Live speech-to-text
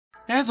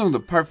Guys,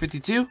 welcome to part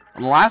 52.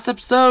 On the last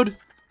episode,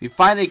 we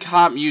finally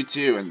caught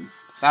Mewtwo, and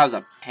that was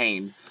a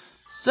pain.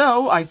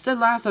 So, I said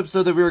last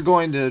episode that we were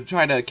going to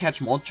try to catch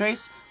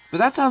Moltres, but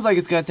that sounds like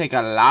it's going to take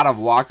a lot of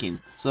walking.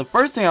 So the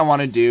first thing I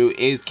want to do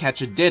is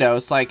catch a Ditto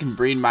so I can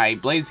breed my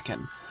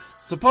Blaziken.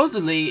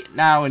 Supposedly,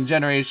 now in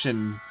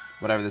generation,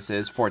 whatever this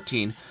is,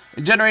 14.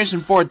 In generation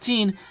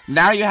 14,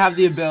 now you have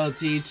the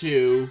ability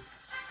to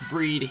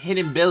breed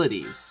hidden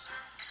abilities.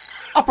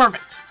 Oh,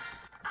 perfect!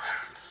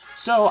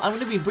 So, I'm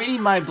going to be breeding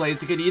my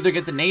Blaziken to either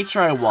get the nature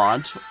I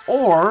want,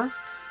 or...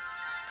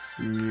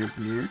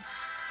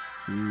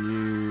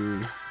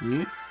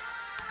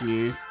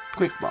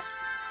 Quick ball.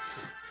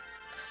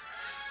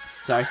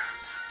 Sorry.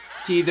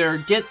 To either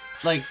get,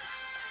 like...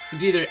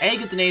 To either A,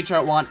 get the nature I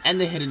want and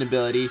the hidden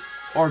ability,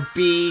 or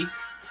B,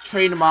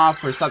 trade him off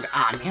for something...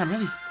 Ah, man,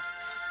 really?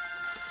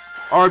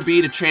 Or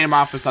B, to trade him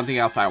off for something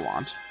else I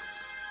want.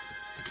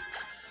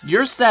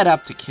 You're set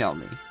up to kill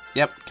me.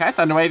 Yep. Can I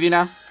Thunder Wave you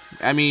now?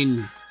 I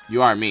mean...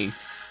 You are me.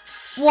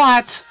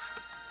 What?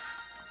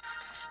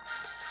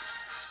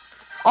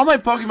 All my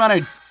Pokemon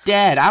are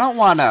dead. I don't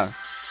want to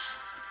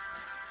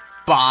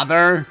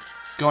bother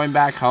going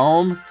back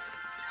home.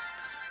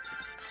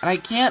 And I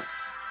can't...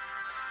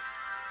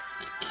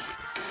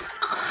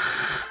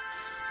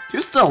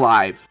 You're still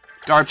alive.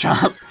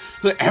 Garchomp.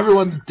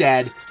 Everyone's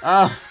dead.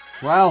 Oh,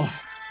 well.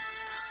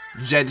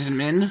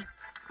 Gentlemen,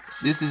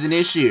 this is an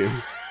issue.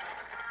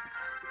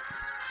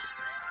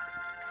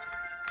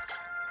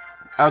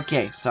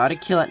 Okay, so how to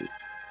kill it.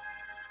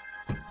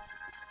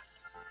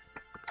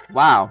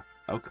 Wow.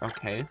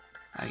 Okay.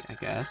 I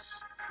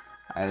guess.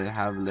 I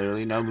have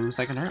literally no moves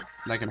I can hurt.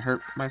 I can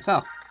hurt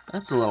myself.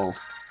 That's a little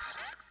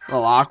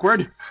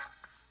awkward.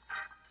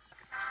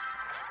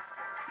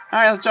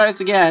 Alright, let's try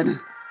this again.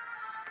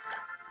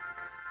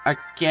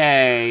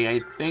 Okay,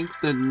 I think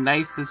the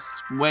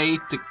nicest way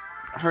to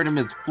hurt him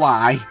is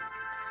fly.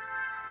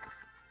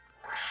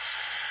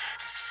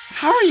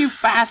 How are you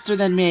faster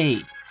than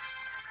me?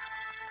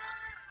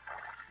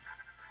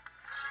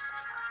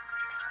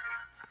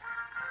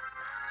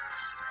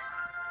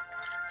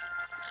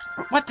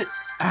 What the?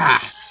 Ah!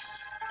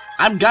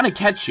 I'm gonna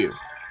catch you.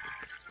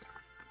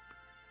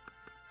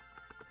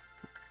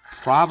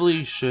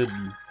 Probably should,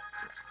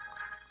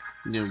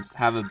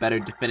 have a better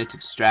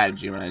definitive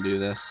strategy when I do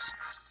this.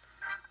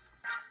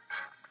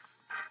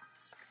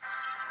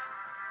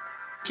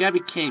 You gotta be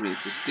kidding me,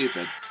 this is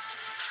stupid.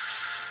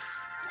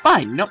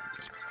 Fine, nope,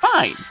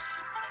 fine.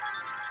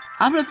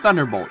 I'm gonna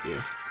Thunderbolt you.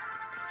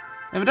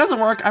 If it doesn't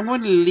work, I'm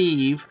going to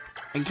leave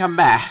and come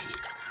back.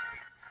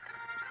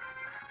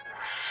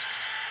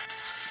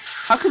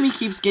 How come he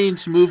keeps getting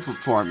to move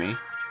before me?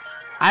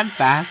 I'm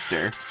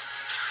faster.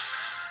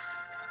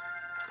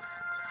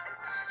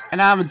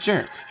 And I'm a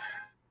jerk.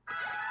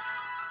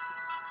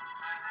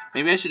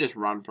 Maybe I should just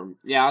run from...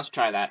 Yeah, let's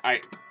try that.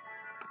 Alright.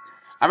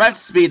 I'm gonna have to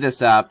speed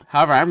this up.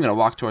 However, I'm gonna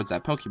walk towards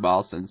that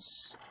Pokeball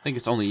since I think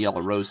it's only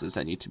yellow roses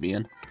I need to be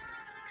in.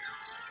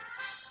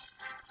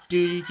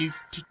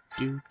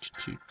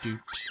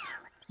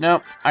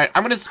 Nope. Alright,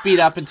 I'm gonna speed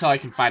up until I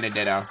can find a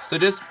Ditto. So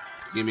just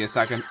give me a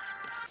second.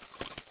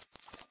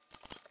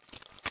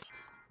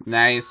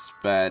 Nice,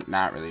 but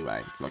not really what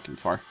I'm looking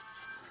for.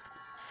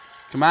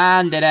 Come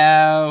on,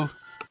 Ditto!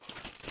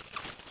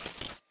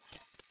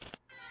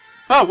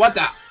 Oh, what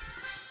the?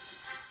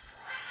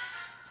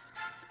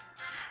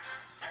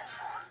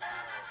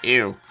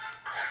 Ew.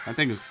 That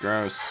thing is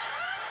gross.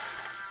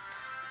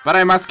 But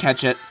I must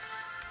catch it.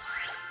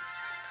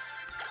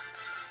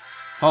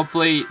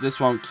 Hopefully, this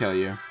won't kill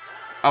you.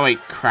 Oh wait,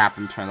 crap,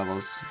 I'm 20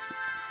 levels.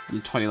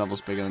 I'm 20 levels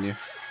bigger than you.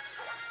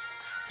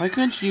 Why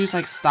couldn't you use,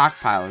 like,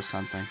 Stockpile or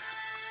something?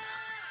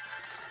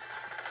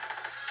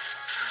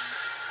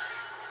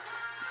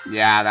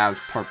 Yeah, that was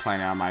poor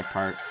planning on my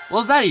part.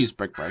 Well, is that use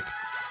Brick Break?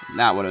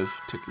 That would have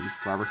taken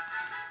forever.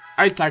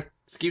 Alright, sorry.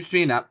 Let's keep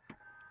speeding up.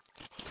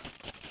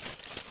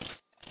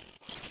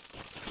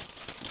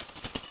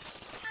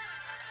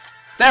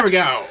 There we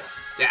go!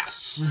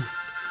 Yes!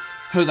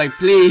 I was like,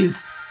 please!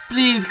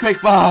 Please,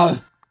 Quick Ball!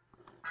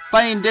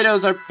 Fighting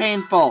Dittos are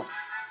painful!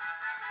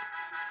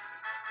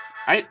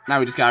 Alright,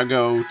 now we just gotta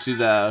go to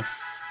the...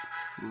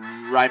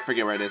 I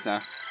forget where it is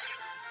now.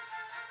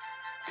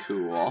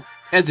 Cool.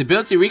 It has the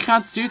ability to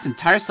reconstitute its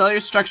entire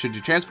cellular structure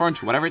to transform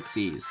into whatever it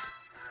sees.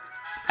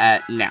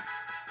 Now.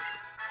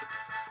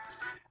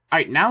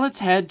 Alright, now let's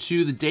head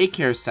to the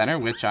daycare center,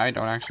 which I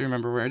don't actually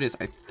remember where it is.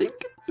 I think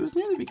it was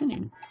near the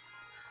beginning.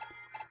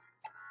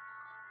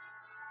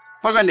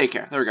 Pokemon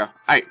Daycare. There we go.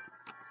 Alright.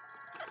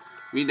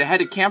 We need to head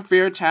to Camp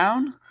Fair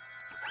Town.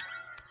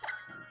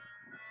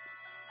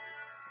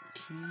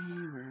 Okay,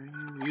 where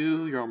are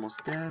you? You're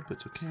almost dead, but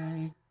it's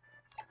okay.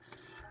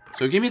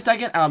 So give me a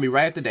second, I'll be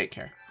right at the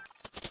daycare.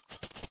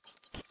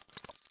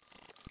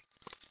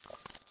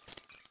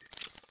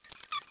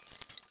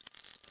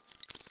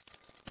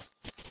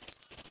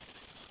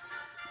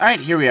 Alright,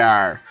 here we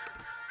are.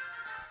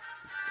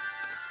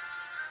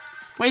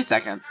 Wait a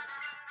second.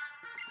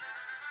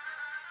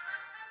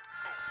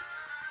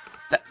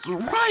 That's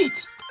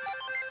right!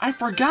 I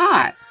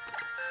forgot!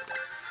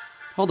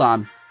 Hold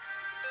on.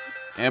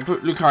 And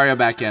put Lucario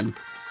back in.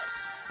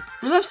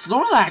 We left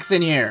Snorlax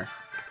in here.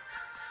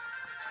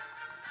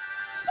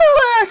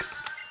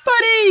 Snorlax!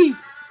 Buddy!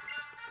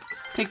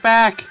 Take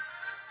back.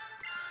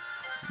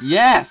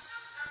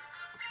 Yes!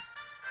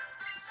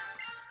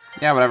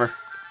 Yeah, whatever.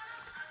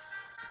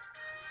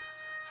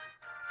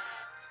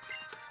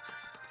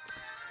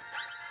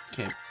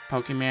 Okay,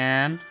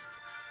 Pokemon.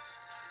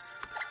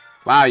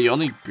 Wow, you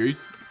only grew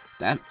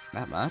that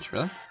much,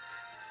 really?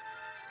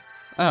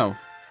 Oh.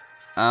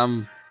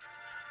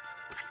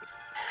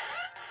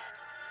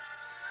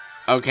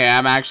 Okay,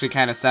 I'm actually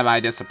kind of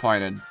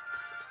semi-disappointed.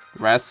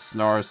 Rest,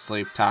 snore,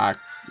 sleep, talk.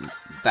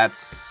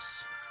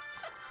 That's...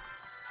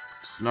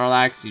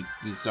 Snorlax,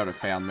 you sort of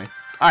failed me.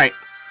 Alright.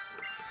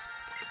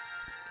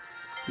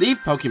 Leave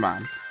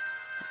Pokemon.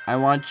 I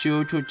want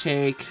you to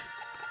take...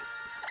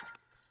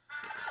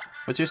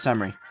 What's your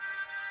summary?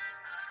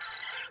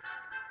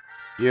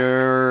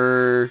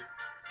 You're...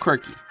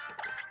 Quirky.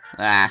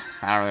 Ah,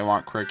 I don't really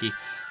want Quirky.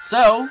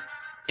 So,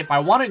 if I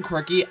wanted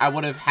Quirky, I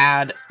would have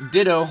had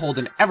Ditto hold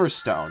an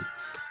Everstone.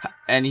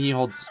 And he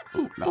holds...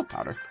 Ooh, metal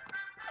powder.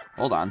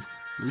 Hold on.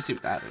 Let me see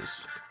what that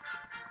is.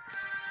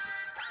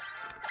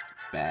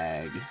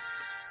 Bag.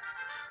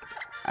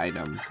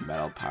 Item.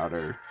 Metal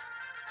powder.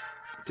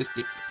 Just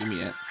give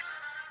me it.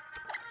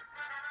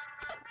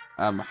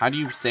 How do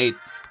you say...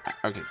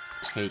 Okay,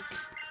 take.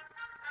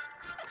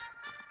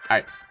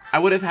 Alright. I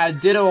would have had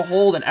Ditto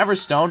hold an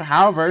Everstone.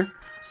 However,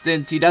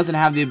 since he doesn't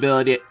have the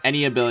ability,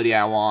 any ability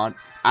I want,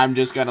 I'm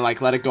just gonna,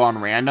 like, let it go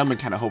on random and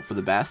kind of hope for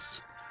the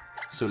best.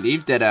 So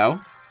leave Ditto.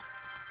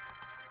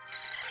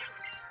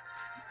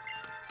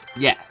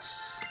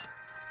 Yes.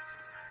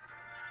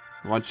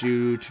 I want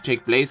you to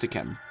take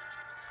Blaziken.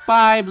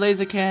 Bye,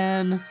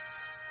 Blaziken.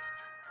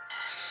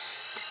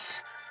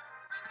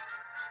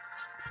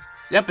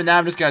 Yep, and now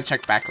I'm just gonna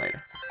check back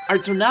later.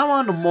 Alright, so now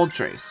on to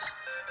Moltres.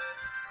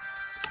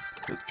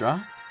 Withdraw.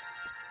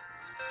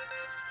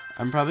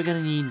 I'm probably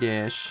gonna need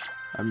Dish.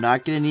 I'm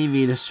not gonna need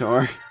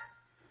Venusaur.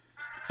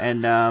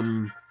 And,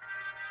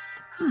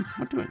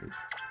 what do I do?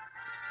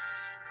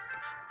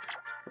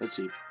 Let's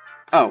see.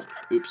 Oh,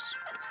 oops.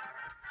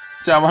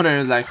 So I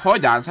wonder, like,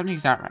 hold on,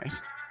 something's not right.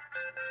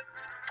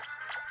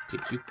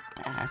 Take you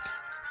back.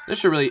 This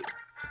should really...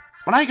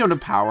 When I go to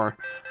power,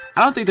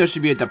 I don't think there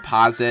should be a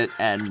deposit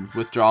and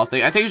withdrawal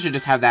thing. I think you should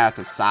just have that at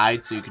the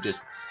side so you could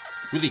just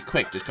really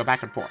quick just go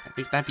back and forth. I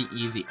think that'd be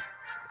easier.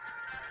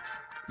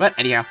 But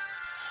anyhow,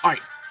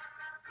 alright.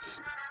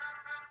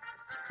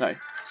 Alright.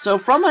 So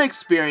from my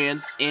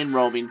experience in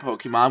roaming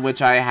Pokemon,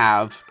 which I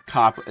have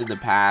caught in the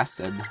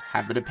past and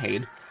have been a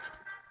pain,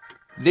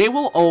 they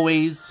will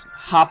always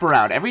hop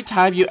around. Every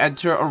time you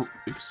enter a...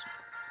 Oops.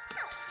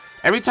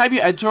 Every time you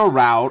enter a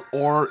route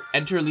or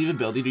enter a leave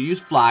ability to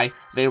use Fly,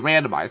 they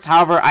randomize.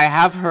 However, I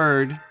have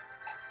heard...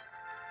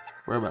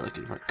 Where am I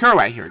looking for?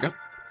 Kerway, here we go.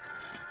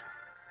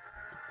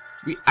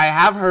 I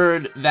have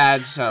heard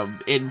that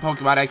in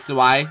Pokemon X and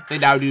Y, they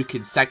now do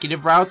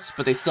consecutive routes,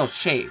 but they still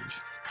change.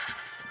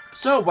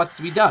 So, what's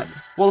to be done?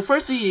 Well, the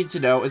first thing you need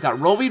to know is that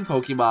roaming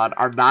Pokemon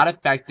are not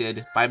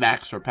affected by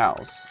Max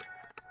Repels.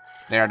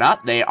 They are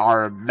not. They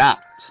are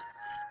not.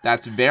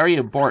 That's very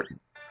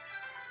important.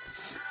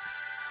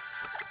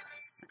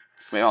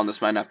 Wait, hold on.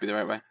 This might not be the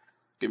right way.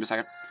 Give me a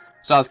second.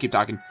 So I'll just keep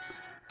talking.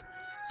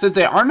 Since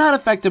they are not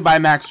affected by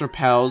Max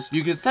Repels,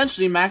 you can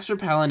essentially Max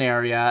Repel an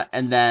area,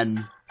 and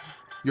then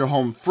you're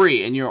home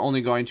free, and you're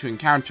only going to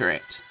encounter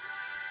it.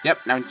 Yep,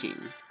 19.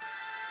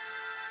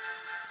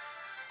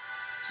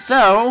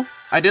 So,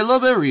 I did a little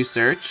bit of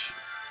research.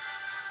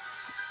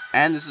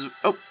 And this is...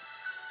 Oh.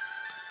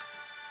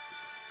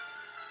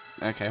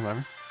 Okay,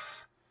 whatever.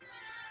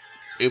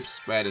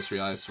 Oops, wait, I just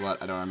realized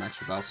what? I don't have Max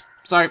Repels.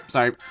 Sorry.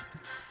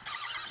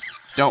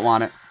 Don't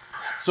want it.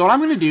 So what I'm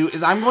going to do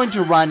is I'm going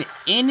to run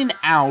in and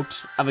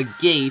out of a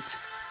gate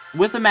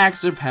with a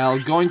Max Repel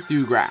going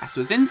through grass.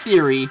 Within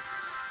theory,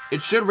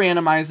 it should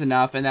randomize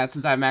enough, and that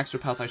since I have Max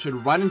Repels, I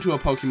should run into a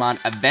Pokemon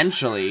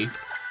eventually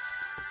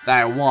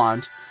that I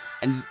want.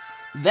 And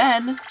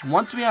then,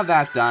 once we have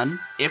that done,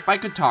 if I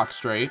could talk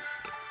straight,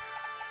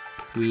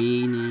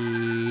 we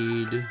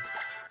need...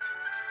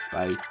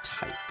 by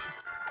type.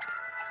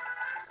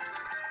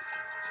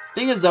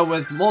 Thing is, though,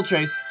 with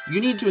Moltres,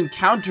 you need to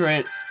encounter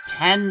it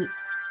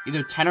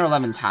either 10 or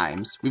 11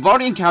 times. We've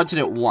already encountered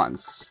it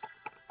once.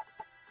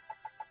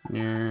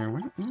 Where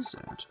is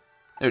it?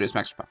 There it is,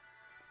 Max Repel.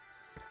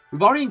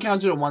 We've already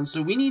encountered it once,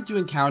 so we need to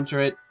encounter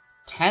it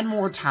 10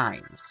 more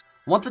times.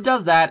 Once it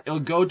does that, it'll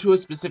go to a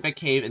specific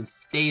cave and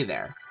stay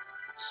there.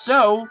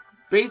 So,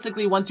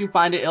 basically, once you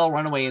find it, it'll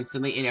run away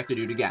instantly, and you have to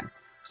do it again.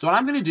 So what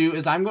I'm going to do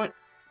is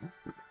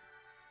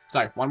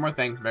Sorry, one more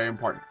thing, very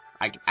important.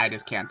 I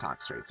just can't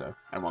talk straight, so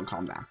everyone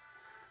calm down.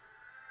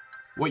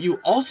 What you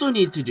also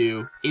need to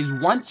do is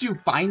once you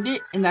find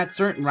it in that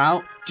certain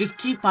route, just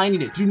keep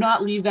finding it. Do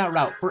not leave that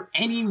route for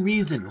any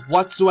reason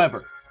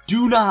whatsoever.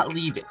 Do not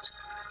leave it.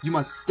 You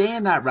must stay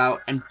in that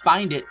route and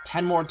find it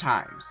 10 more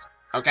times.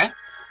 Okay?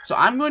 So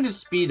I'm going to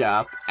speed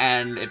up,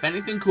 and if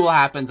anything cool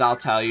happens, I'll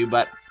tell you,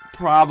 but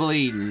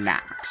probably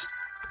not.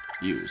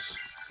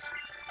 Use.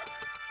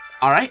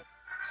 Alright?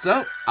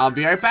 So, I'll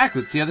be right back.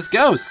 Let's see how this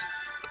goes.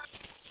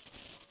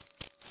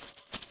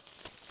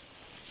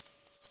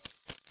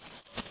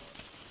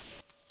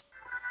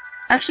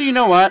 Actually, you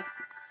know what?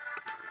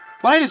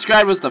 What I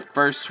described was the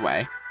first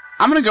way.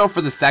 I'm gonna go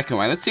for the second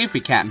way. Let's see if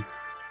we can.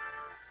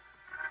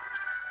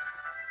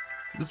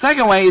 The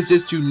second way is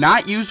just to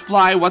not use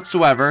fly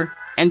whatsoever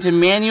and to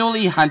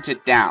manually hunt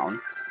it down.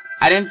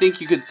 I didn't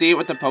think you could see it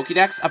with the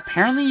Pokedex.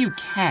 Apparently you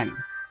can.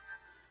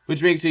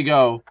 Which makes you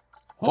go,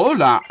 hold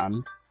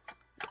on.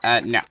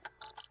 No.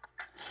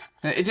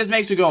 It just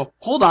makes you go,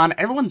 hold on,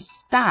 everyone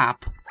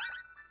stop.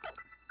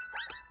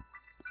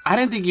 I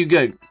didn't think you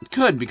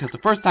could because the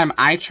first time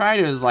I tried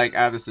it was like,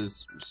 oh, this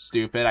is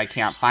stupid, I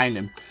can't find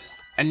him.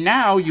 And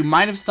now, you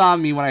might have saw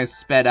me when I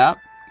sped up.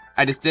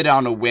 I just did it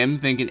on a whim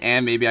thinking,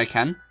 maybe I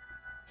can.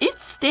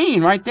 It's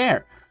staying right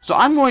there. So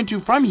I'm going to,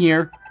 from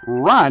here,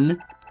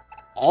 run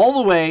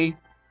all the way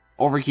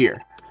over here.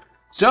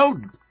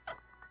 So,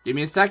 give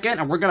me a second,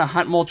 and we're going to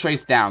hunt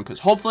Moltres down, because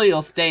hopefully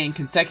it'll stay in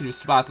consecutive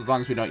spots as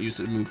long as we don't use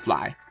it to move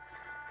fly.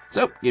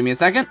 So, give me a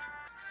second.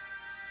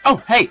 Oh,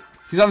 hey!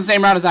 He's on the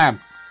same route as I am.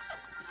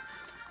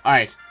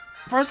 Alright.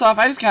 First off,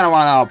 I just kind of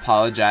want to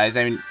apologize.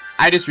 I mean,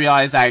 I just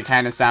realized I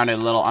kind of sounded a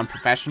little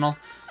unprofessional.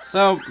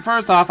 So,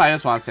 first off, I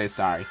just want to say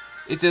sorry.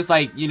 It's just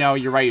like, you know,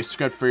 you write your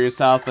script for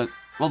yourself, but,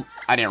 well,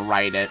 I didn't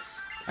write it.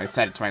 I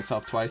said it to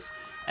myself twice.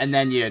 And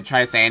then you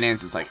try saying it, and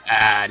it's just like,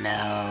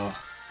 no.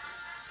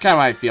 It's kind of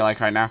what I feel like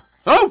right now.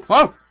 Oh,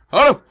 whoa,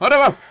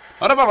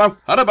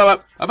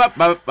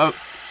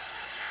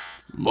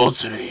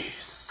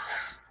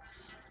 Moltres.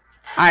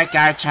 Alright,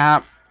 guy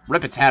chomp,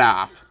 rip its head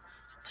off.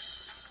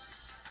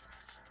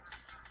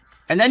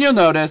 And then you'll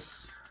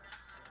notice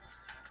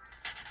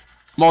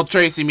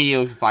Moltres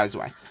immediately flies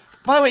away.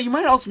 By the way, you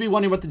might also be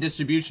wondering what the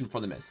distribution for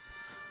them is.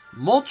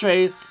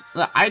 Moltres,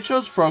 I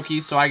chose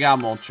Froakie, so I got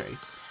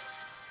Moltres.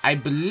 I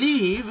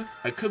believe,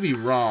 I could be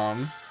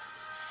wrong.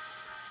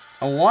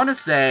 I want to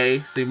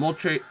say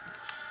Moltres,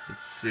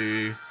 let's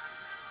see.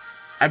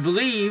 I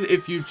believe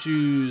if you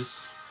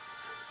choose,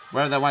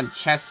 whatever that one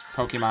chess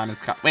Pokemon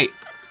is called. Wait,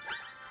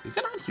 is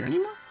it on here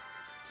anymore?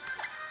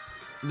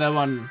 The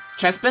one,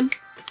 Chespin?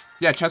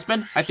 Yeah,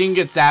 Chespin. I think you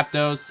get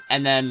Zapdos,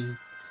 and then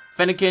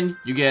Fennekin,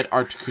 you get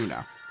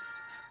Articuno.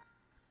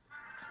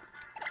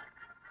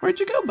 Where'd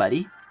you go,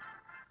 buddy?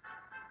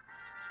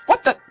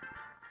 What the?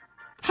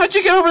 How'd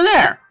you get over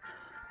there?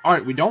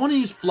 Alright, we don't want to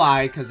use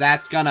Fly, because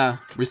that's gonna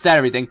reset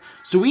everything.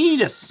 So we need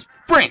to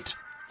sprint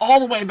all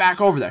the way back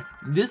over there.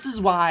 This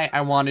is why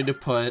I wanted to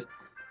put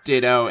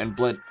Ditto and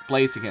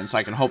Blaziken, so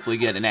I can hopefully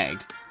get an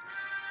egg.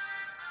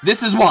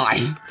 This is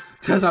why.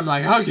 Because I'm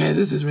like, okay,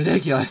 this is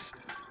ridiculous.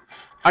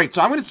 Alright,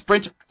 so I'm gonna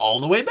sprint all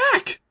the way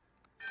back.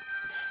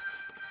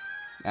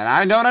 And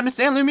I don't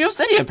understand Lumio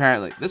City,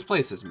 apparently. This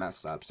place is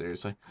messed up,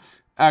 seriously.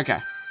 Okay.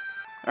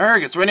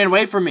 Erg, it's running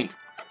away from me.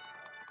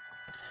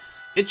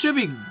 It should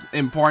be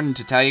important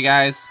to tell you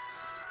guys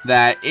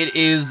that it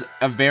is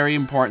a very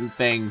important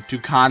thing to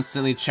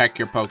constantly check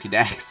your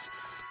Pokedex.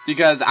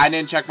 Because I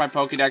didn't check my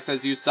Pokedex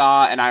as you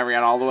saw, and I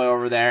ran all the way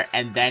over there,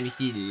 and then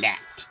he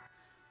left.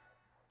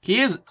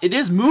 It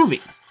is moving.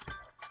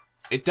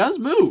 It does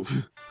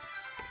move.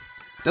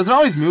 Doesn't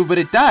always move, but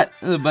it does.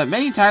 But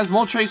many times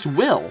Moltres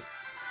will.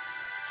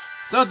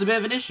 So it's a bit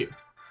of an issue.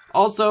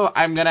 Also,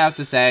 I'm gonna have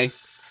to say,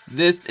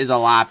 this is a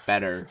lot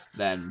better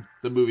than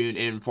the movie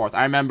in 4th.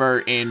 I remember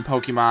in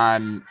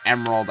Pokemon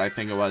Emerald, I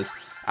think it was,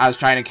 I was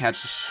trying to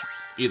catch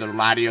either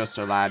Latios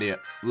or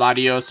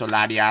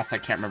Latias, I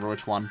can't remember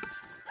which one.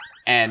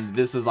 And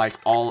this is like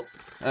all,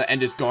 and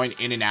just going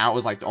in and out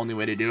was like the only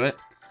way to do it.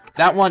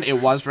 That one,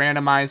 it was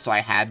randomized, so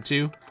I had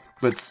to.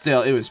 But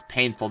still, it was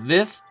painful.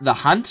 This, the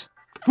hunt,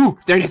 whew,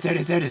 there it is, there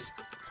it is, there it is.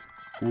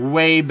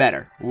 Way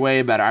better,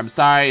 way better. I'm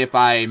sorry if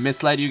I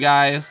misled you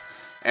guys.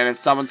 And if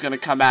someone's gonna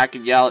come back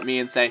and yell at me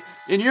and say,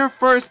 in your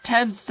first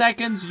 10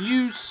 seconds,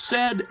 you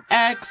said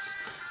X.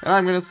 And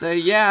I'm gonna say,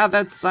 yeah,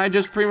 I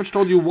just pretty much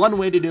told you one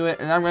way to do it,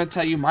 and I'm gonna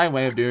tell you my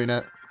way of doing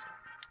it.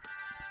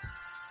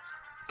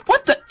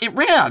 What the? It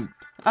ran!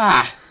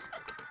 Ah.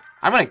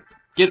 I'm gonna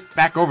get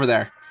back over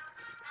there.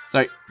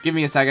 Sorry, give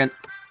me a second.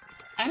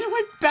 And it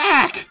went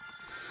back!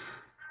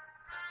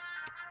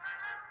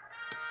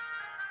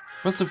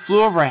 Must have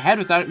flew over our head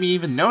without me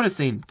even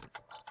noticing.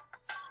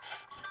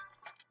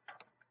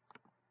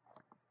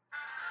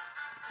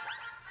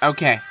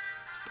 Okay.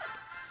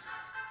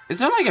 Is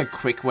there like a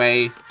quick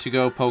way to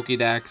go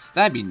Pokedex?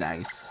 That'd be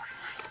nice.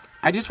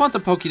 I just want the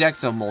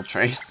Pokedex of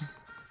Moltres.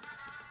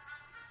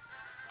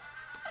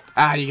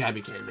 Ah, you gotta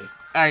be kidding me.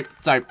 Alright,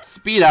 sorry.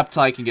 Speed up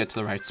till I can get to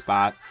the right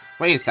spot.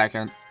 Wait a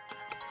second.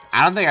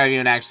 I don't think I've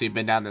even actually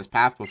been down this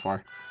path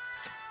before.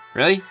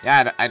 Really?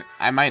 Yeah,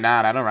 I might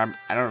not. I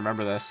don't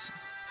remember this.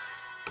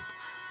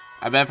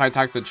 I bet if I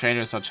talk to the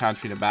trainers, they'll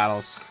challenge me to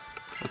battles.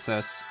 What's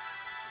this?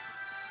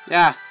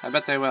 Yeah, I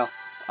bet they will.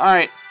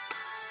 Alright.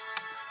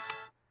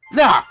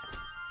 Nah!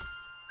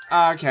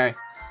 Okay.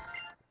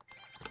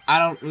 I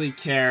don't really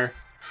care.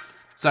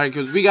 Sorry,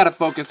 because we gotta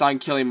focus on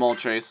killing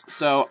Moltres,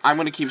 so I'm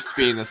gonna keep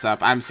speeding this up.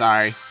 I'm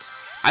sorry.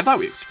 I thought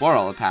we explored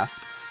all the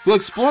paths. We'll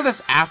explore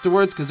this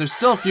afterwards because there's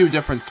still a few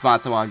different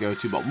spots I want to go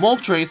to, but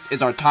Moltres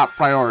is our top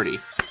priority.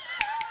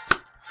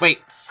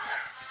 Wait.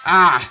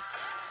 Ah.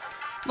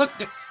 Look,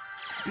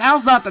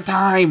 now's not the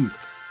time.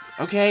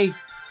 Okay?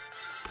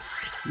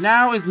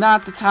 Now is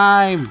not the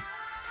time.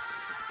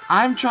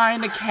 I'm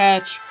trying to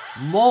catch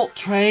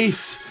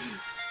Moltres.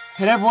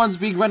 And everyone's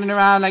being running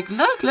around like,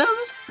 look,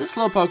 this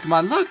little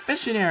Pokemon. Look,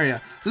 fishing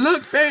area.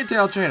 Look, fairy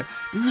tale trainer.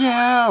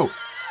 No.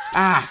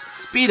 Ah,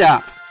 speed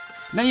up.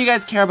 None of you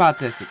guys care about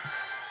this.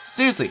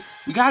 Seriously,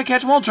 we gotta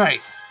catch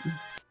Moltres.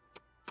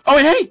 Oh,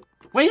 wait, hey.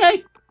 Wait,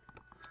 hey.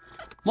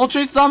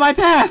 Moltres is on my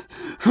path.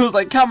 I was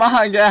like, come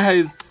on,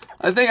 guys.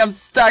 I think I'm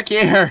stuck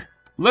here.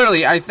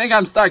 Literally, I think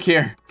I'm stuck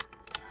here.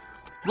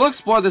 We'll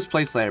explore this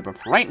place later, but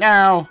for right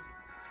now...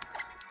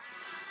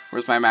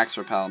 Where's my Max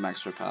Repel?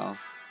 Max Repel.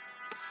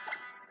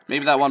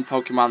 Maybe that one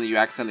Pokemon that you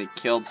accidentally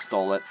killed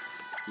stole it.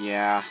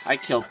 Yeah, I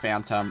killed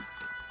Phantom.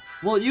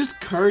 Well, it used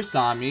Curse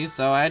on me,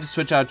 so I had to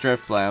switch out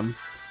Drifblim.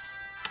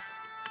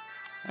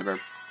 Ever.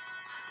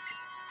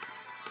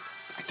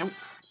 I don't...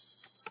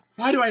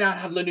 Why do I not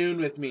have Lanoon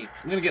with me?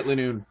 I'm gonna get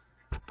Lanoon.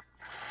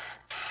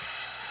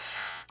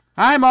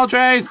 Hi,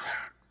 Moltres!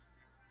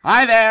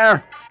 Hi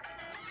there!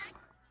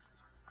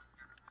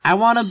 I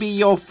wanna be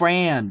your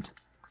friend.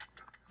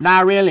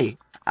 Not really.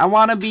 I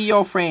wanna be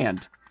your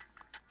friend.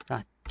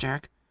 Ah,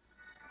 jerk.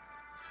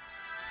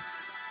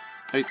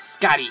 Wait,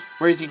 Scotty,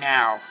 where is he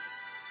now?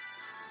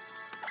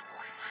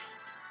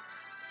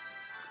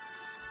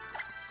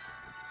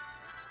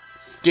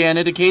 Scan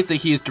indicates that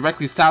he is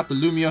directly south of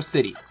Lumio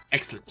City.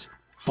 Excellent.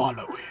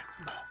 Follow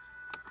him.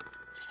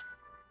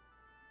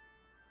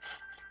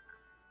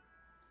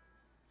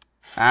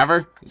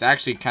 However, he's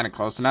actually kind of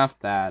close enough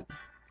that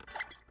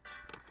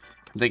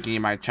I'm thinking he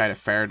might try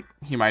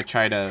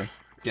to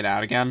get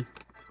out again.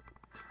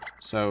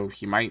 So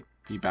he might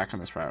be back on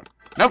this route.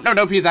 Nope, nope,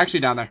 nope. He's actually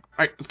down there.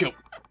 All right, let's go.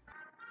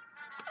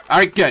 All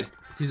right, good.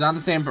 He's on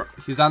the same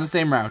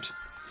route.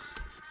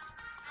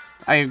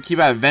 I keep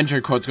having adventure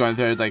quotes going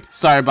through. It's like,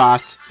 sorry,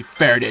 boss. He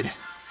ferreted.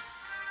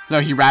 No,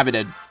 he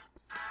rabbited.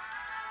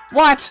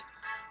 What?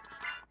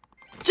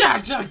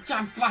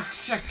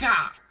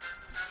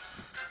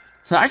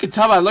 I can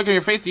tell by the look on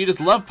your face that you just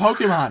love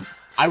Pokemon.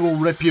 I will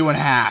rip you in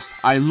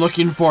half. I'm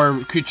looking for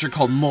a creature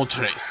called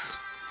Moltres.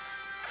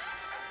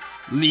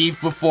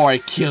 Leave before I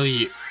kill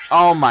you.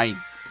 Oh my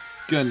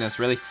goodness,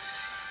 really?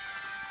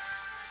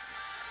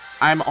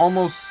 I'm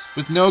almost,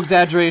 with no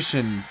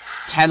exaggeration,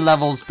 10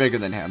 levels bigger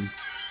than him.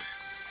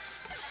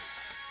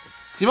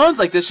 See, moments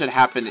like this should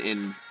happen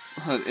in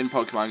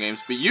Pokemon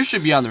games, but you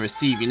should be on the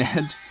receiving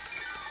end.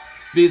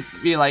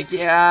 Be like,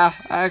 yeah,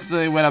 I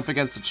accidentally went up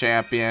against a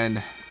champion.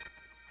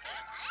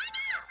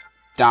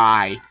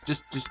 Die.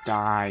 Just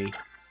die.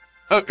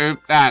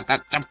 That's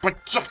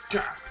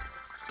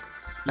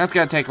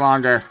gonna take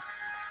longer.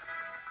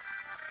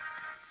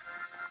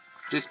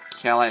 Just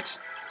kill it.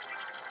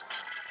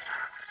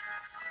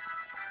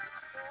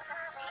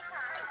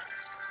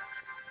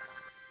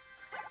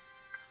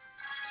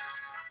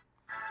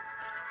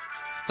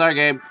 Sorry,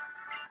 Gabe.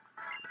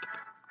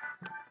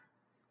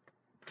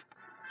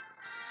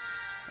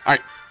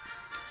 Alright.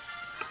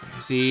 Where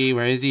is he?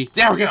 Where is he?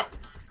 There we go!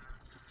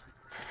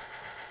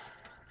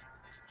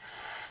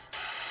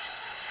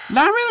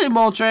 Not really,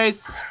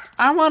 Moltres.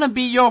 I want to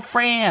be your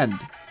friend.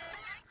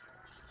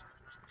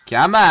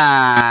 Come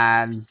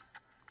on.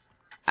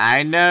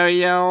 I know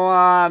you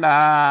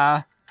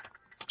wanna.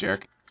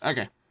 Jerk.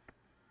 Okay.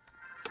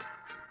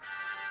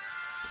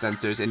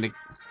 Sensors indicate.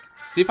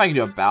 See if I can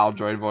do a Battle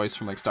Droid voice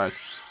from like Stars.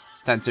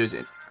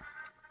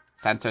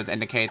 Sensors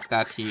indicate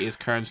that he is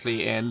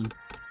currently in.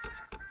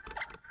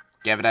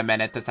 Give it a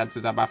minute. The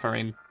sensors are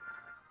buffering.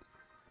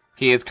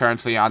 He is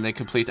currently on the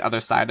complete other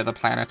side of the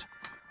planet.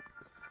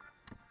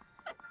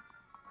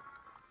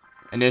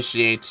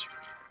 Initiate.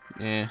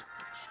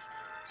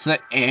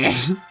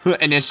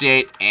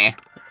 Initiate.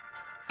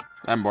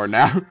 I'm bored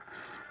now.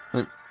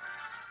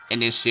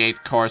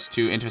 Initiate course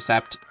to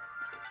intercept.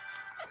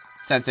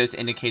 Sensors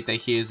indicate that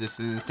he is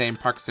within the same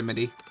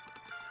proximity.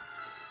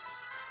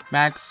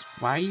 Max,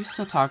 why are you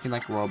still talking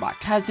like a robot?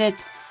 'Cause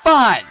it's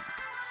fun!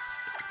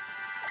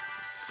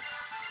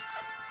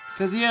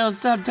 Because, you know,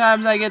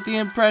 sometimes I get the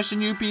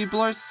impression you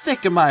people are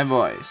sick of my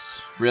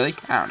voice. Really?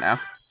 I don't know.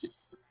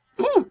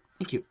 Ooh,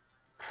 thank you.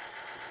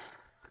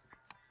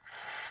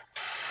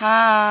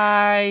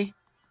 Hi!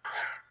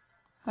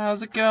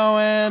 How's it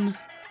going?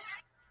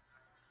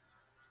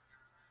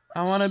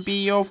 I want to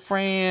be your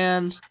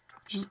friend.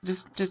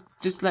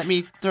 Just let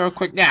me throw a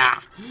quick...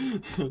 Nah!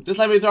 Just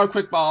let me throw a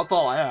quick ball, that's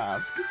all I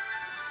ask.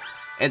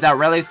 Is that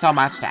really so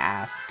much to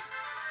ask?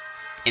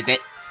 Is it?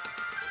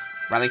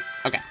 Really?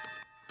 Okay.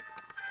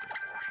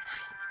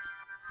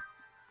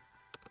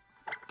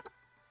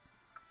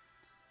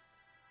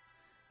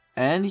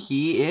 And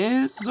he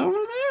is over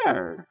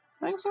there.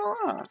 Thanks a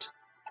lot.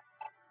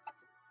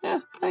 Yeah,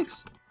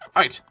 thanks.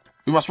 Alright,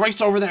 we must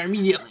race over there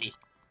immediately.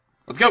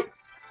 Let's go!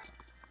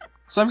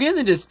 So I'm getting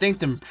the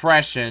distinct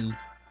impression,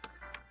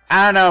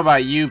 I don't know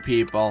about you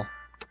people,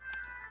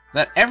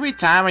 that every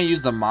time I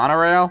use the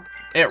monorail,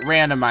 it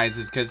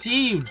randomizes because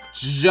he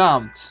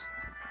jumped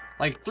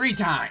like 3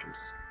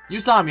 times. You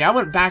saw me. I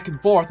went back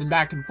and forth,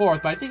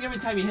 but I think every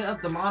time you hit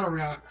up the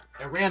monorail,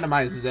 it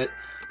randomizes it.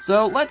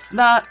 So let's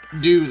not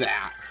do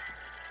that.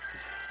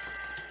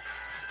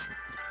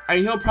 And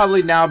he'll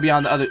probably now be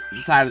on the other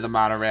side of the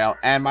monorail,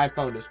 and my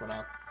phone just went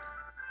off.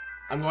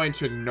 I'm going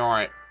to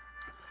ignore it.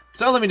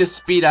 So let me just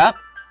speed up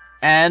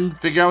and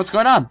figure out what's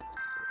going on.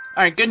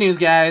 Alright, good news,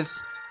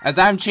 guys. As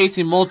I'm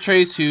chasing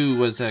Moltres, who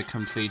was a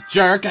complete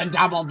jerk and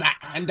doubled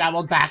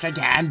back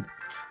again,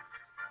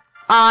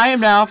 I am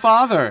now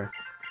father.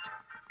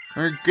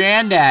 Or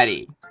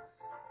granddaddy.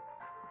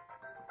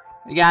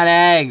 We got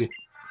egg.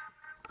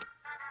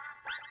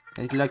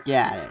 Let's look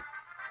at it.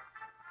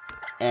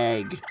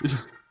 Egg.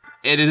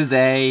 It is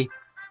a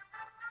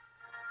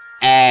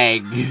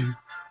egg.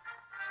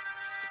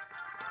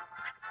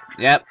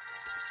 Yep.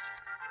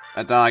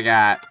 That's all I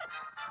got.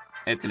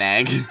 It's an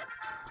egg.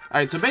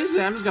 Alright, so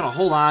basically I'm just gonna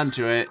hold on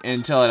to it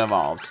until it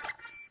evolves,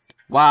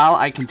 while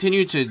I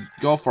continue to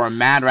go for a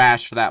mad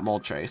rash for that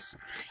Moltres.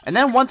 And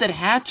then once it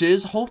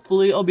hatches,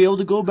 hopefully I'll be able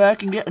to go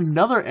back and get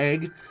another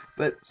egg,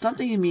 but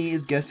something in me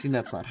is guessing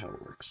that's not how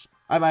it works.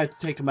 I might have to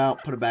take him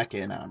out, put him back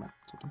in, I don't know.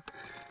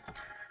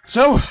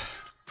 So,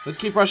 let's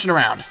keep rushing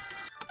around.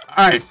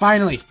 Alright,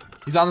 finally!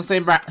 He's on the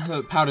same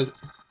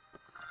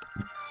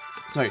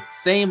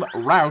same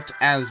route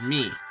as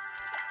me.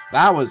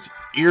 That was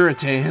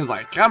irritating. It was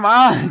like, come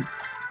on!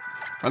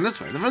 Run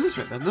this way, then run this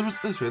way, then run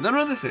this way, then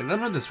run this way,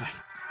 then run this way.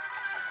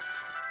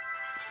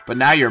 But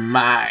now you're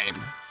mine.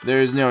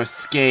 There's no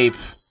escape.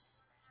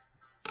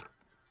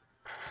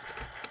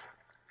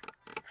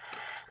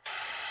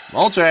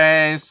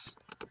 Moltres!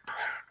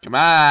 Come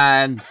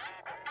on!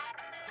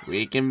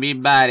 We can be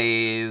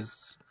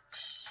buddies.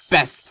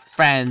 Best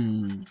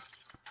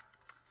friends.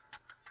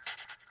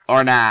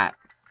 Or not.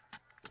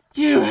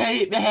 You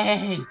hate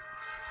me!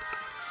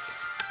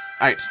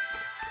 Alright.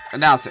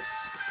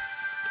 Analysis.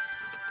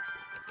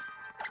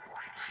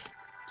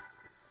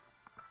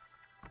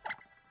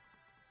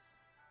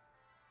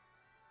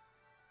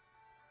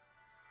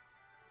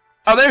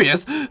 Oh, there he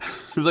is!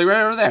 He's like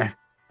right over there.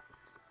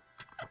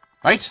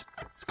 Right?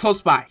 It's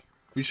close by.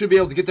 We should be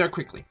able to get there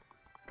quickly.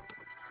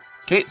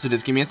 Okay, so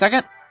just give me a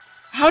second.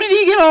 How did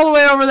he get all the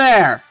way over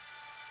there?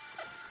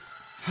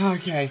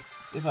 Okay,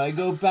 if I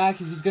go back,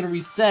 he's just gonna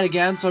reset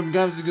again, so I'm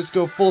gonna just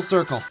go full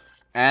circle.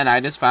 And I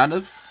just found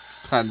a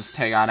cleanse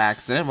tag on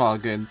accident while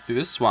going through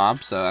the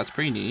swamp, so that's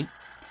pretty neat.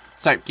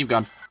 Sorry, keep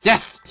going.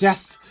 Yes!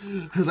 Yes!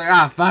 I was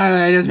like,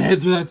 finally, I just made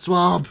it through that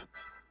swamp.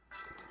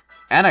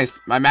 And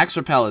my Max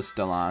Repel is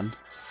still on.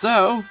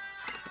 So,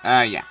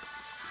 yeah.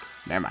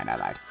 Never mind, I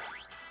lied.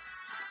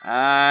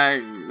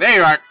 There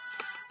you are.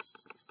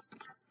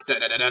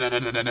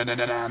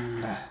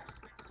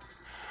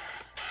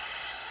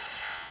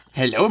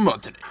 Hello,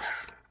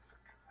 Moltres.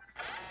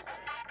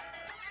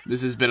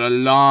 This has been a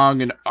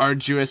long and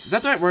arduous... Is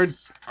that the right word?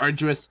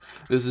 Arduous?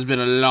 This has been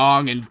a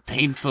long and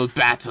painful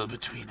battle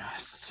between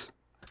us.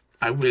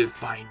 I will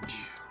find you.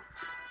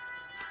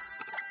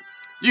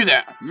 You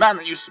there, man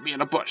that used to be in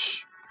a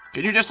bush.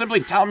 Can you just simply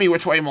tell me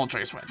which way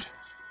Moltres went?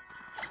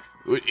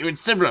 It would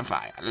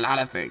simplify a lot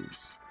of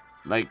things.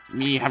 Like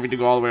me having to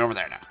go all the way over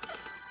there now.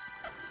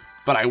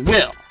 But I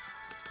will.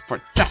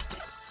 For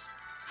justice.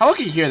 How well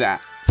can you hear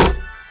that?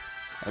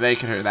 I bet you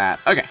can hear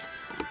that. Okay.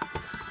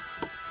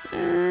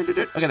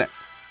 Look at that.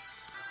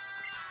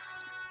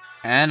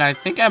 And I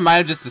think I might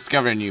have just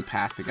discovered a new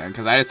path again,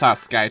 because I just saw a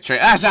sky train.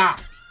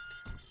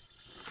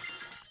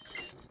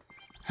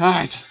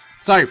 Alright.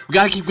 Sorry, we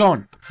gotta keep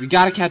going. We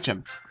gotta catch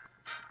him.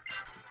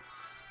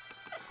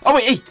 Oh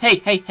wait,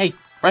 hey.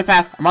 Right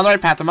path. I'm on the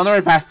right path. You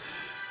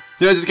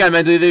know, I just got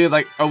mentally thinking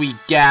like, oh we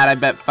gad, I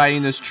bet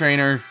fighting this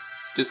trainer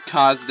just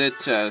caused it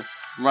to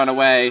run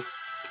away.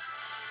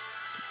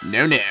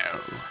 No.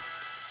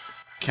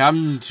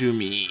 Come to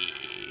me.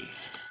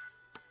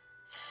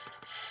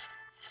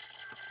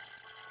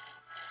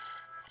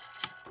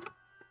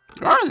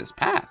 You are on this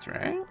path,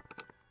 right?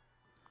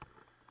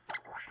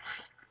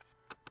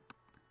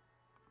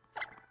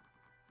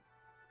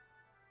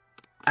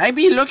 I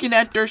be looking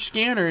at their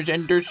scanners,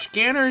 and their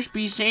scanners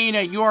be saying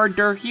that you are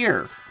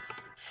here.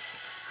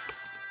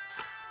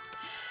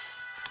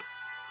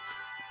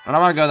 I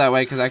don't want to go that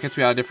way because that gets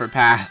me on a different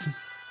path.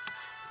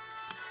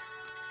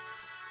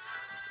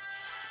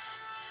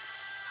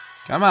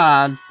 Come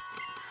on.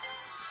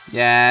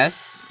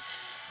 Yes.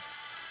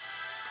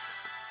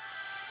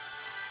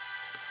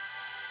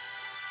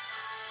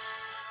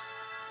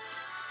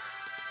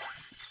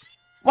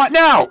 What?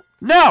 No!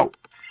 No!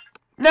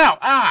 No!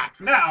 Ah!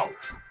 No!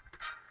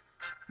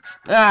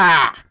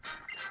 Ah!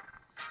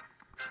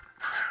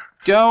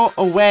 Go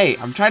away.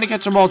 I'm trying to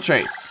catch a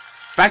Moltres.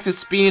 Back to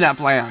speeding up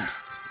land.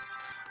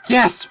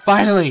 Yes!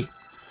 Finally!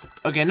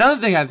 Okay, another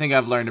thing I think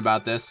I've learned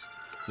about this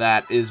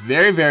that is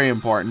very, very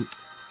important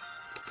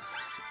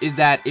is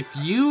that if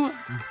you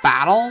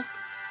battle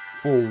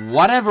for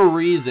whatever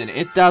reason,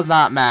 it does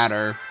not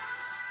matter.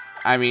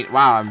 I mean,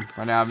 wow, I'm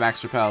running out of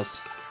Max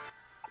Repels.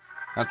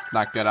 That's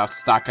not good. I'll have to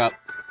stock up.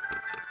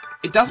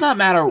 It does not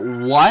matter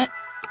what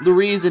the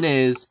reason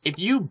is, if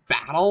you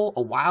battle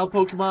a wild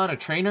Pokemon, a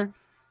trainer,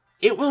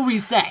 it will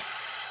reset.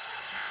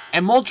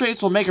 And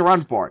Moltres will make a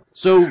run for it.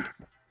 So,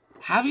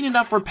 having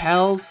enough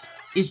repels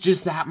is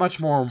just that much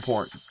more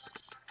important.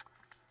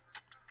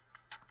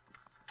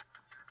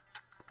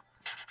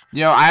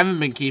 You know, I haven't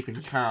been keeping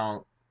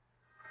count.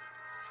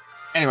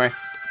 Anyway.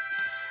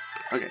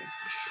 Okay.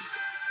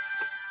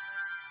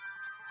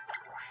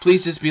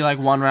 Please just be like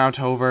one round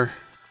over.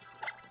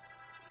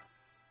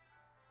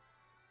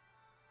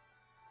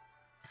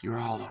 You're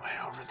all the way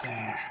over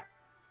there.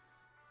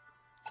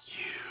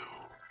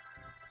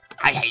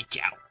 I hate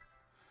you.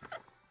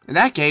 In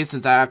that case,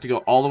 since I have to go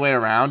all the way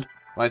around,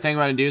 what I think I'm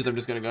going to do is I'm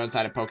just going to go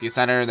inside a Poke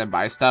Center and then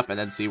buy stuff and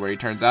then see where he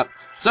turns up.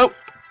 So,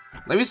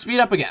 let me speed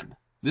up again.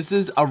 This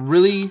is a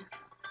really...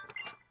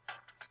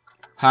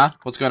 Huh?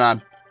 What's going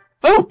on?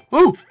 Oh!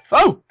 Oh!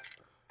 Oh!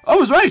 Oh, I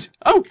was right!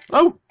 Oh!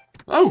 Oh!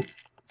 Oh!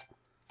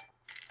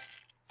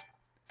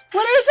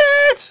 What is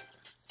it?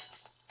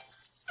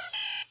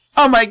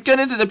 Oh my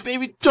goodness, it's a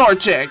baby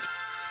Torchic!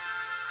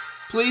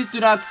 Please do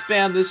not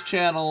spam this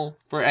channel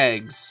for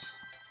eggs.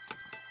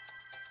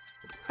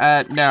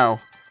 No.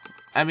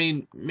 I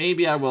mean,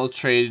 maybe I will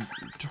trade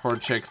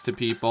Torchics to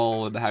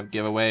people and have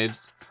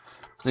giveaways.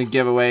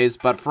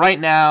 But for right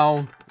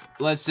now,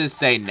 let's just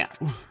say no.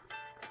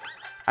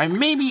 I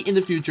maybe in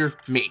the future,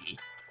 maybe.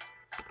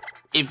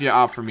 If you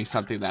offer me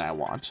something that I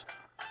want.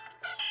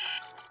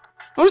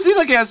 Oh, see,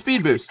 look, it has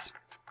speed boost.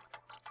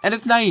 And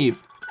it's naive.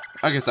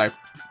 Okay, sorry.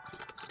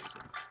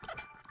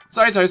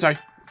 Sorry.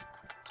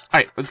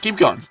 Alright, let's keep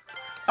going.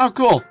 Oh,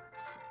 cool.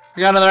 I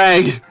got another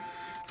egg.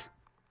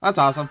 That's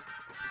awesome.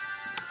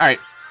 Alright.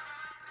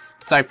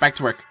 Sorry, back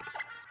to work.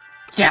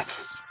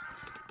 Yes!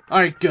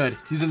 Alright, good.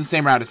 He's in the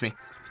same route as me.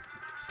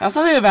 Now,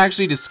 something I've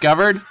actually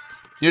discovered,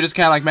 you're just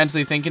kind of like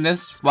mentally thinking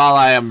this while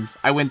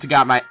I went to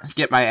get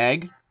my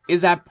egg,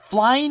 is that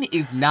flying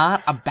is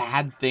not a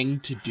bad thing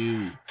to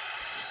do.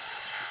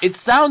 It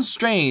sounds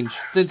strange,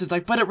 since it's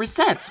like, but it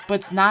resets, but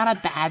it's not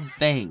a bad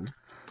thing.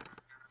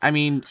 I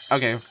mean,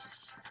 okay.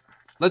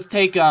 Let's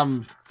take,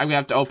 I'm gonna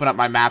have to open up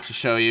my map to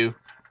show you.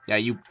 Yeah,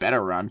 you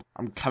better run.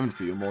 I'm coming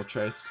for you,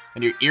 Moltres.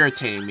 And you're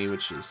irritating me,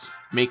 which is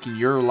making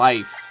your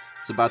life,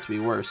 it's about to be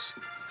worse.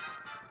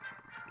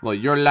 Well,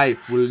 your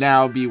life will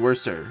now be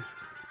worser.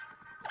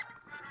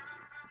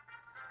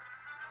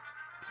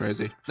 Where is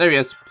he? There he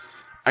is.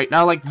 Alright,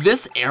 now, like,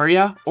 this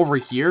area over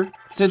here,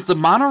 since the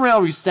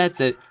monorail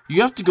resets it,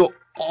 you have to go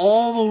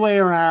all the way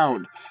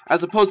around.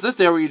 As opposed to this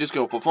area where you just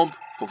go ba-fump,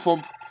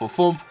 ba-fump,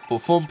 ba-fump,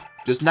 ba-fump.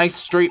 Just nice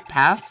straight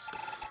paths.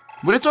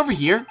 When it's over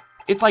here,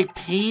 it's like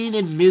pain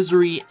and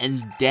misery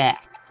and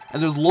death.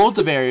 And there's loads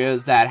of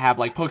areas that have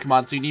like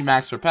Pokemon, so you need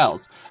Max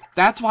Repels.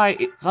 That's why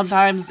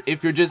sometimes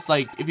if you're just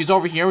like, if he's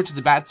over here, which is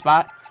a bad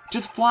spot,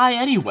 just fly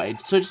anyway,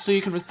 so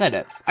you can reset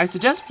it. I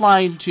suggest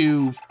flying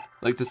to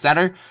like the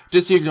center,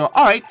 just so you can go,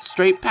 alright,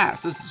 straight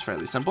pass. This is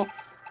fairly simple.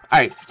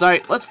 Alright,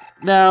 sorry, let's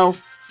now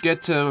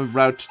get to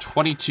Route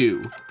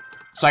 22,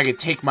 so I can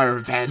take my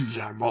revenge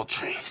on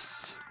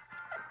Moltres.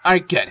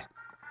 Alright, good.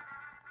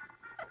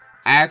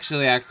 I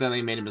actually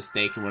accidentally made a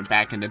mistake and went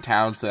back into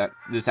town, so that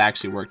this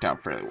actually worked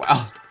out fairly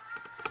well.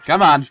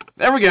 Come on,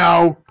 there we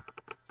go!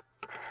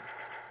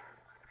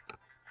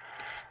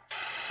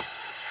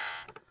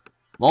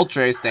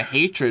 Moltres, the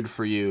hatred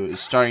for you is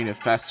starting to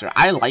fester.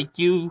 I like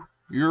you.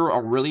 You're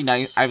a really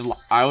nice... I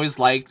always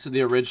liked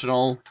the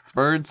original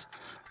birds,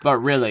 but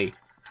really,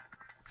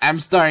 I'm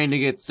starting to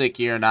get sick of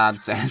your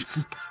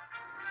nonsense.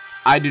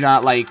 I do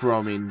not like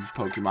roaming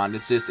Pokemon.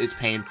 It's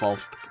painful.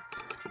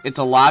 It's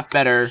a lot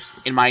better,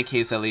 in my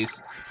case at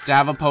least, to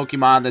have a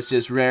Pokemon that's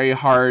just very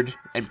hard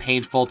and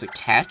painful to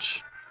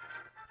catch,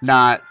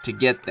 not to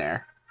get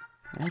there.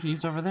 And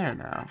he's over there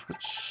now,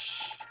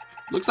 which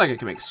looks like I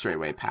can make a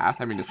straightaway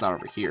path. I mean, it's not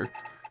over here,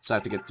 so I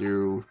have to get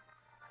through...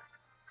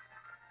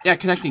 Yeah,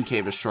 connecting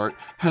cave is short.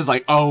 I was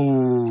like,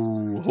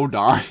 oh, hold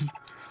on.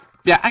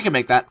 Yeah, I can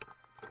make that.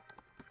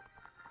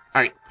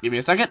 Alright, give me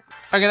a second.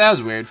 Okay, that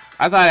was weird.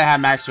 I thought I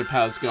had Max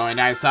Repels going.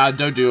 I saw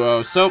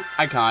Doduo, so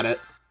I caught it.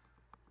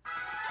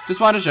 Just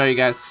wanted to show you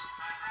guys.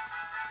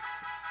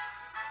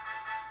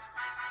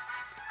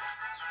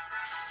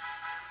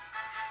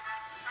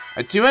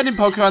 A two-headed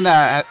Pokemon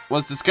that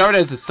was discovered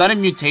as a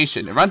sudden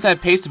mutation. It runs at a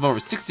pace of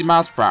over 60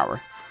 miles per hour.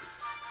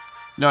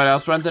 You know what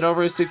else runs at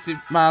over 60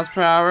 miles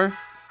per hour?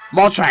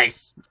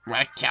 Moltres! I'm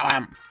gonna kill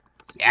him!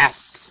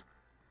 Yes!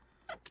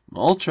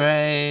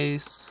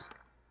 Moltres!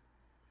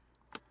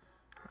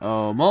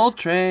 Oh,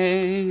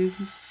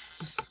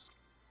 Moltres!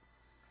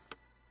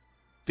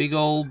 Big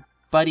old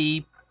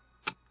buddy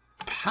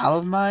pal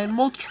of mine,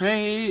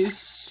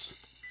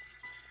 Moltres!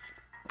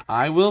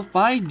 I will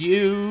find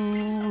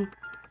you!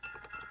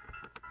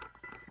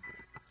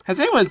 Has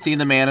anyone seen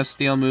the Man of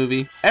Steel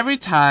movie? Every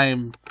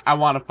time I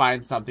want to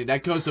find something,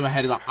 that goes to my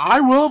head, like,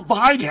 I will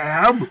find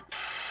him!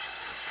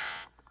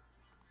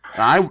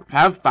 I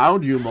have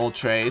found you,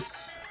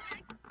 Moltres.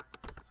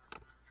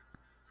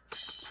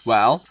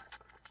 Well,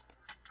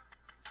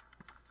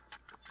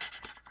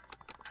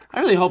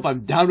 I really hope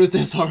I'm done with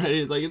this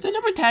already. Like, is it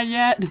number 10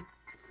 yet?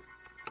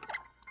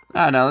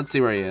 I don't know, let's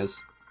see where he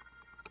is.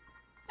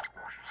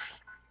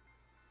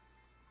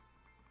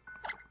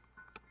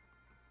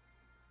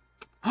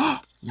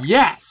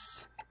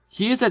 Yes!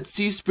 He is at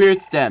Sea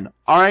Spirit's Den.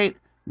 Alright,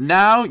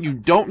 now you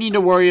don't need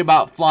to worry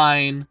about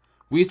flying.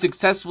 We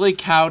successfully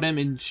cowed him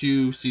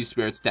into Sea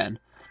Spirit's Den.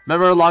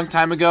 Remember a long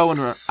time ago when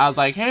I was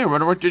like, hey, I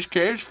wonder what this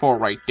cave's for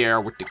right there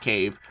with the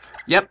cave.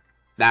 Yep,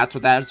 that's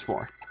what that is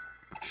for.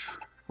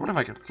 I wonder if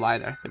I can fly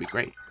there. That'd be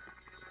great.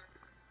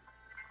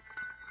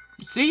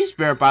 Sea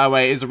Spirit, by the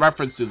way, is a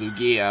reference to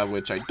Lugia,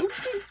 which I don't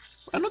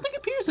think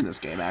appears in this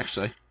game,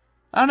 actually.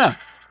 I don't know.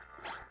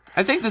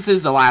 I think this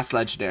is the last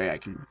legendary I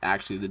can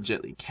actually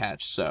legitly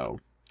catch, so,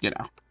 you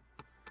know.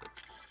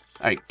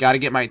 Alright, gotta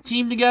get my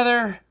team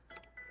together,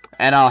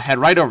 and I'll head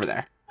right over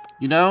there.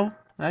 You know,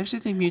 I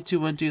actually think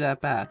Mewtwo wouldn't do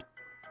that bad.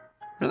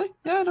 Really?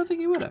 Yeah, I don't think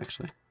he would,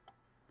 actually.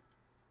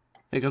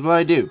 Because what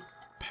I do?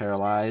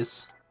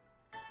 Paralyze.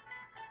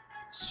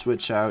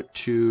 Switch out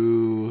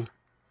to...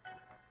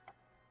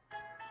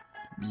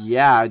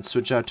 Yeah, I'd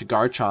switch out to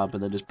Garchomp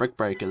and then just Brick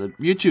Break. And then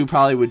Mewtwo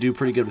probably would do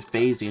pretty good with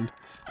phasing.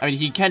 I mean,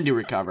 he can do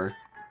Recover.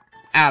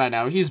 I don't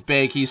know. He's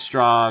big. He's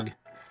strong.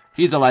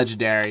 He's a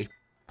legendary.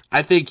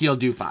 I think he'll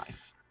do fine.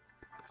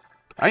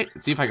 Alright,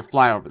 let's see if I can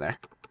fly over there.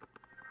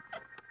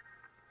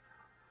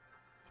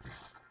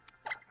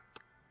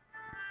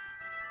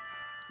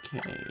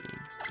 Okay,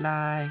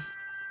 fly.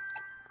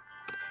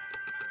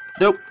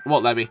 Nope,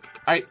 won't let me.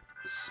 Alright,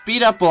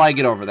 speed up while I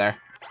get over there.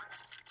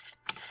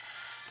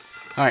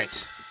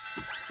 Alright.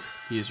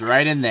 He's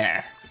right in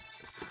there.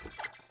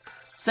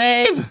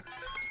 Save!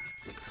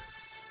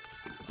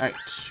 Alright,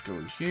 go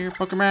in here,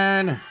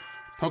 Pokemons.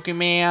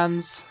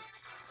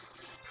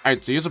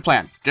 Alright, so here's the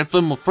plan.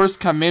 Drifloon will first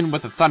come in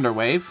with a Thunder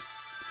Wave.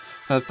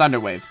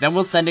 Then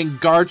we'll send in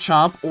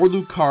Garchomp or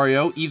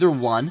Lucario, either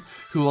one,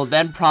 who will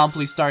then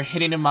promptly start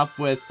hitting him up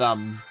with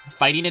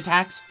fighting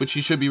attacks, which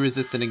he should be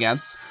resistant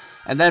against.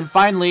 And then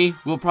finally,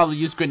 we'll probably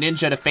use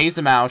Greninja to phase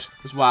him out,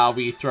 while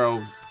we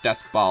throw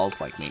Dusk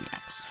Balls like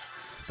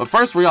maniacs. But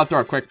first, we're gonna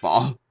throw a Quick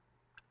Ball.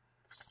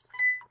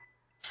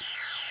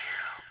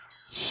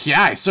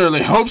 Yeah, I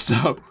certainly hope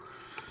so.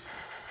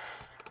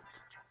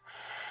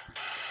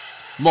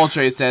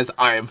 Moltres says,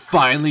 I am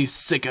finally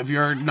sick of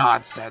your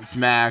nonsense,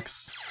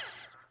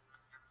 Max.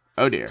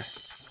 Oh dear.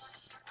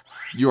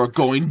 You are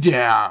going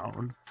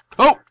down.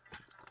 Oh!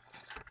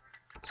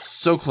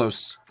 So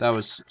close. That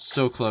was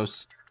so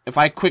close. If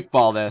I Quick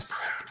Ball this,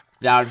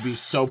 that would be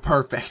so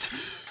perfect.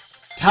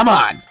 Come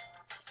on!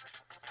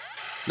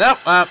 Nope,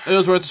 it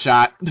was worth a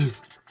shot.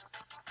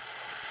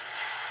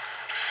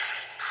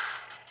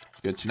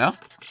 Good to know.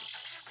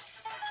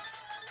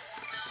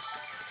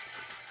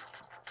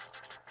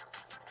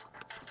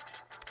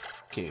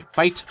 Okay,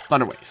 fight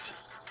Thunder Wave.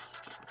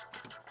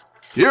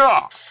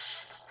 Yeah!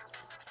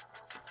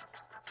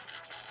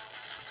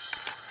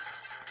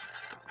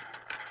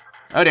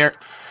 Oh dear.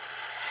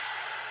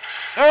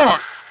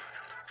 Ugh!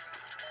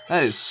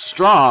 That is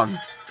strong.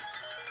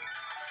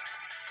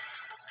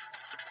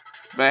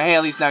 But hey,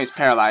 at least now he's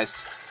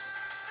paralyzed.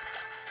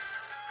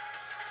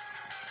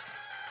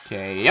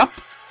 Okay, yep.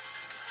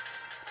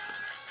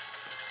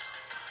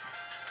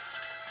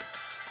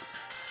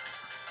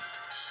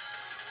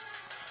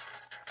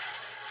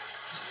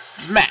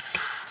 Smack.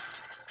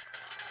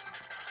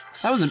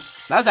 That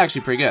was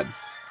actually pretty good.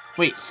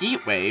 Wait,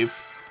 Heat Wave?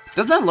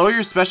 Doesn't that lower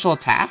your special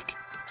attack?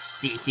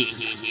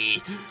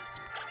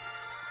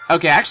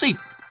 Okay, actually,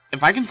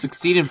 if I can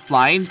succeed in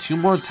flying 2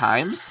 more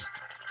times,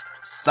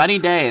 Sunny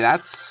Day,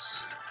 that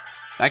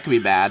could be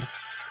bad.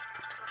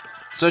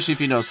 Especially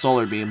if you know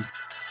Solar Beam.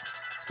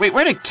 Wait,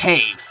 we're in a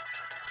cave.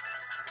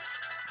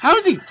 How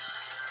is he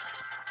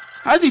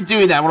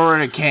doing that when we're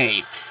in a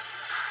cave?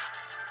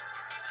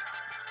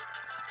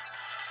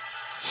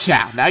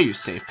 Yeah, now you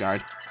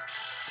Safeguard.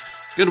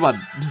 Good one.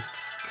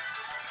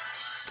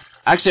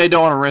 Actually, I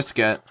don't want to risk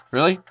it.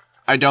 Really?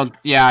 I don't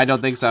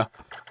think so.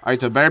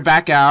 Alright, so better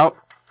back out.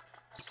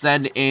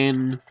 Send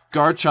in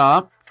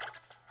Garchomp.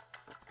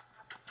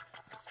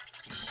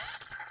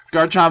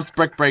 Garchomp's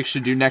Brick Break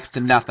should do next to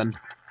nothing.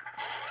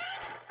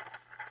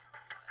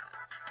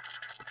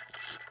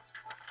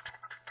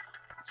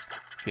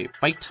 Okay,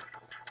 fight.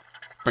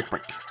 Brick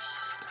Break.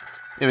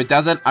 If it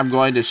doesn't, I'm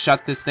going to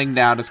shut this thing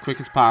down as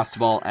quick as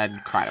possible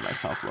and cry to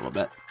myself a little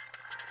bit.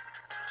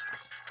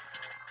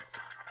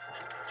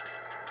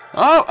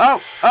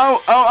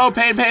 Oh,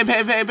 pain,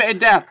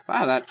 death.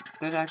 Wow, that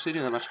didn't actually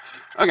do that much.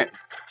 Okay.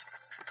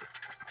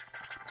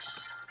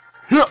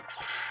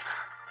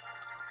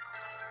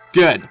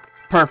 Good.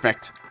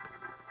 Perfect.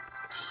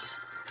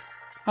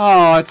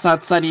 Oh, it's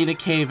not sunny in a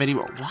cave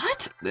anymore.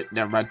 What?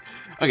 Never mind.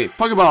 Okay,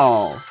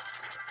 Pokeball.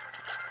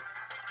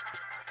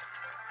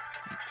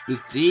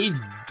 See?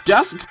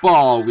 Dusk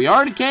Ball. We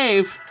are in a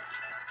cave.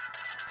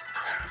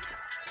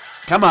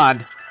 Come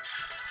on.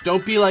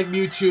 Don't be like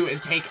Mewtwo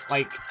and take,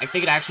 like, I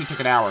think it actually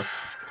took an hour.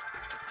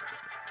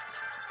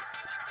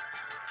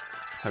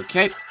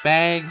 Okay,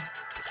 bang.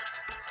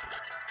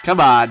 Come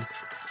on.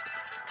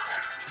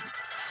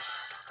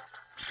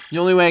 The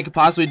only way I could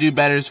possibly do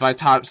better is if I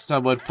taught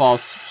someone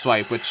false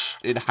swipe, which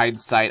in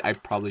hindsight I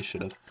probably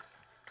should have.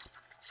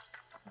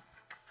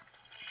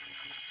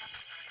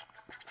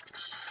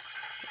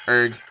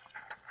 Erg.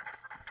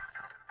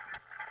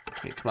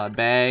 Okay, come on,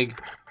 bag.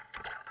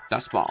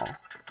 Dust ball.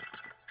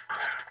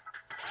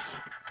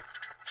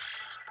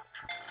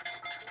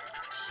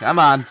 Come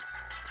on.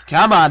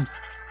 Come on.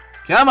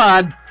 Come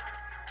on.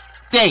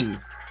 Ding.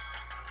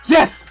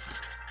 Yes!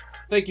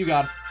 Thank you,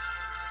 God.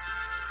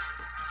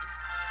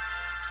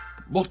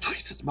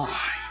 Moltres is mine.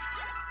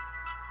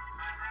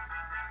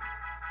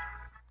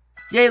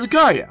 Yay,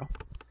 Lucario.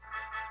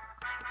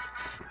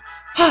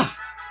 Ha!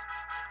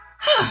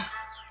 Ha!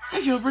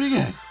 I feel pretty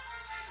good.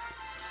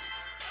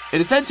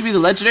 It is said to be the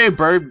legendary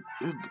bird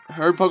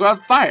herd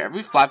Pokemon Fire.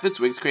 Every flap of its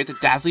wings creates a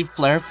dazzling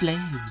flare of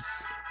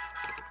flames.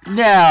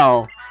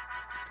 Now.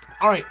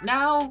 Alright,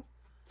 now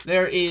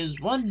there is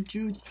 1,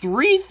 2,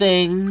 3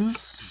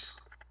 things.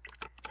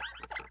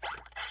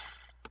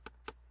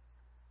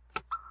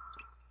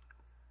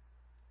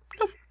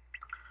 Nope.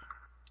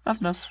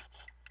 Nothing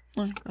else.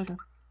 Okay.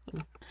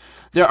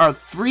 There are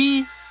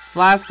 3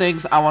 last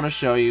things I want to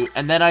show you,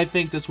 and then I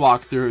think this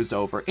walkthrough is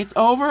over. It's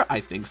over?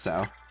 I think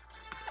so.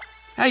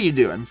 How you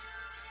doing?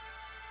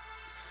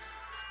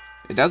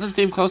 It doesn't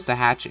seem close to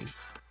hatching.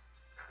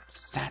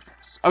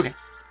 Sadness. Okay.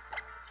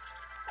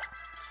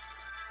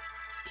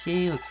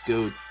 Okay, let's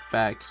go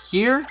back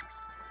here.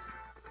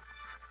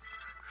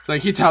 So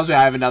he tells me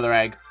I have another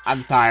egg.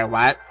 I'm sorry,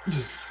 what?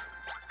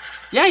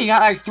 Yeah, you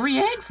got like 3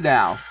 eggs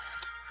now.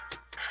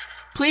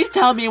 Please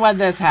tell me when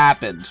this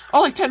happened.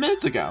 Oh, like 10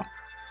 minutes ago.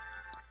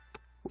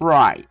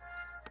 Right.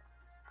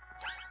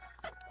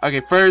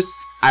 Okay, first,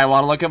 I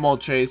want to look at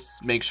Moltres,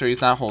 make sure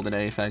he's not holding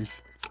anything.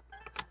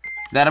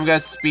 Then I'm going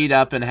to speed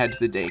up and head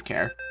to the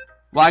daycare.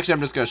 Well, actually, I'm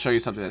just going to show you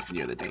something that's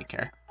near the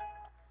daycare.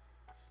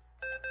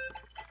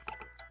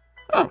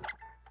 Oh.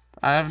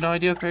 I have no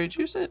idea what berry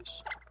juice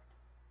is.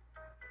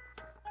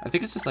 I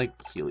think it's just like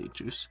Kiloude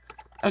juice.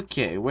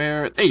 Okay,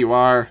 where... There you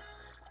are.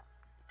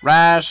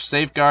 Rash,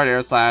 Safeguard,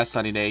 Air Slash,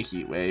 Sunny Day,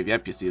 Heat Wave.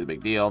 Yep, you see the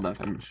big deal.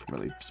 Nothing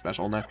really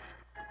special in there.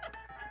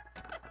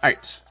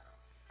 Alright.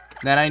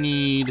 Then I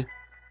need...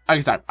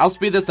 Okay, sorry. I'll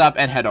speed this up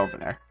and head over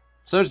there.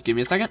 So just give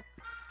me a second.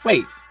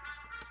 Wait.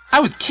 I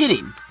was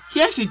kidding.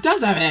 He actually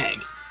does have an egg.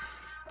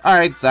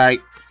 Alright, sorry.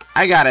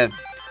 I gotta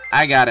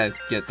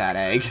get that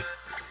egg.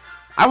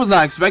 I was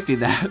not expecting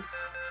that.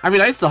 I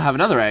mean, I still have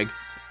another egg.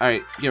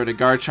 Alright, give it a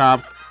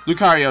Garchomp.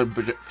 Lucario and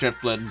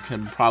Drifblim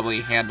can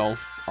probably handle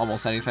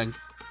almost anything.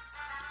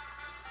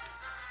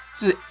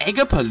 There's an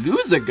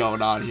Eggapalooza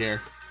going on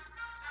here.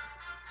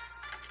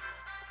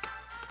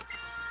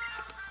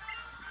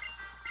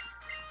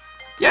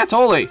 Yeah,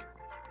 totally.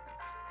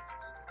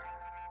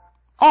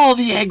 All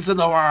the eggs in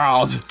the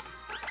world.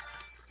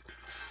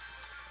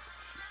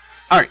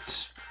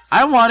 Alright.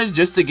 I wanted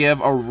just to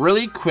give a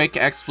really quick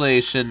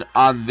explanation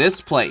on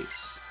this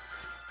place.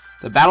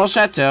 The Battle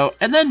Chateau,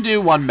 and then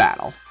do one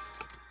battle.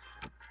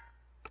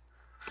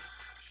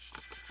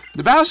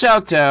 The Battle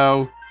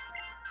Chateau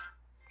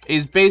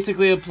is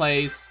basically a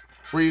place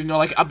where you can go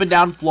like up and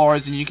down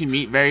floors and you can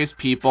meet various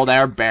people that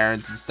are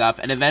barons and stuff,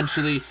 and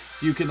eventually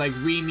you can like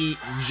re-meet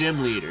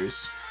gym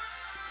leaders.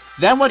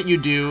 Then what you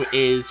do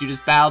is you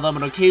just battle them,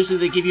 and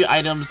occasionally they give you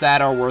items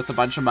that are worth a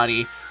bunch of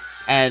money,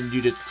 and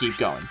you just keep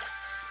going.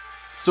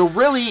 So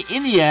really,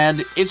 in the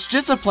end, it's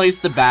just a place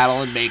to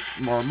battle and make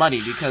more money,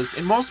 because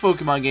in most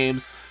Pokemon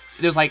games,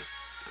 there's like,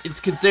 it's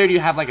considered you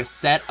have like a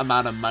set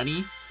amount of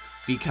money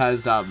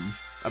because of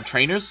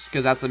trainers,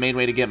 because that's the main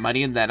way to get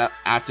money, and then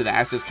after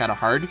that, it's just kind of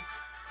hard.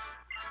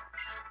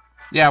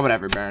 Yeah,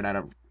 whatever, Baron, I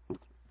don't...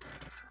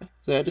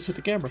 So I just hit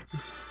the camera.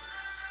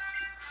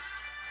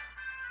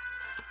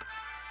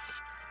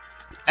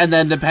 And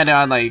then depending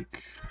on like...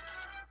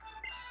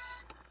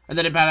 And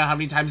then depending on how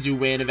many times you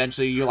win,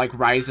 eventually you like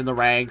rise in the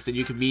ranks and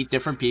you can meet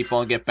different people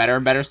and get better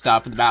and better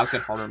stuff, and the battles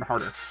get harder and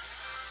harder.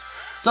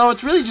 So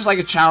it's really just like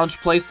a challenge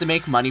place to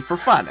make money for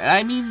fun. And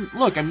I mean,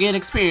 look, I'm getting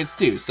experience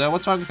too, so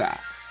what's wrong with that?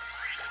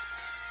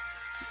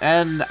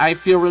 And I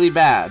feel really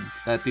bad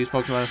that these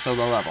Pokemon are so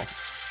low level.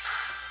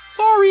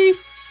 Sorry!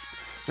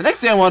 The next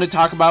thing I wanted to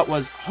talk about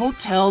was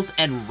hotels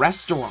and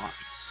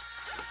restaurants.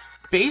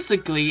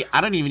 Basically,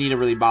 I don't even need to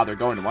really bother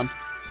going to one.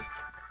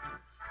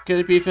 Could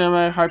it be feeling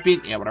my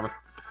heartbeat? Yeah, whatever.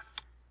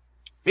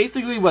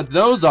 Basically, what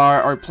those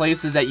are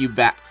places that you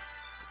battle,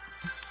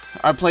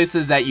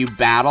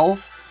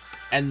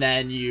 and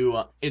then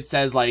you it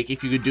says like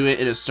if you could do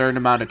it in a certain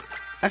amount of.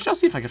 Actually, I'll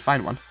see if I can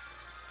find one.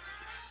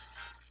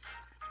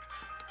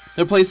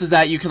 They're places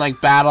that you can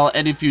like battle,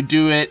 and if you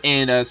do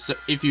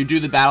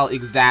the battle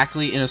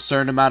exactly in a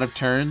certain amount of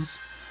turns,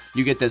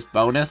 you get this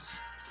bonus.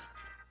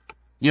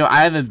 You know,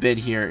 I haven't been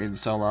here in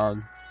so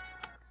long.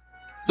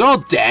 They're all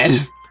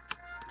dead.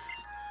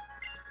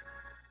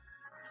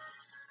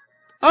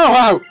 Oh,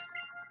 wow!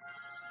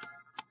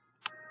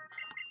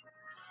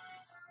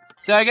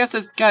 So I guess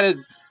this kind of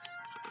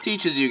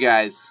teaches you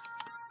guys.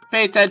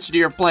 Pay attention to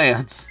your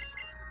plants.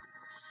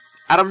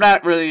 I don't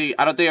think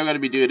I'm going to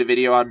be doing a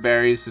video on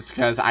berries just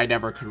because I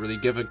never could really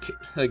give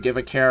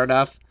a care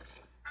enough.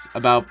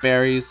 about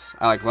berries.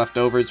 I like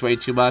leftovers way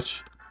too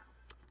much.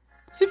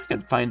 Let's see if I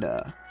can find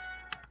a...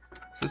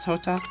 Is this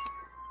hotel?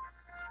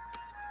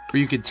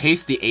 Where you can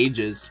taste the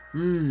ages.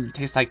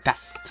 Tastes like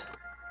dust.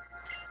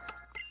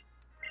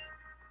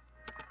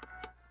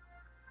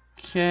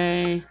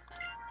 Okay.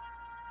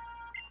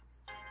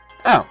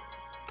 Oh.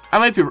 I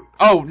might be...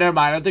 Oh, never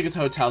mind. I don't think it's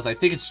hotels. I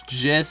think it's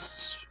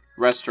just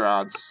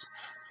restaurants.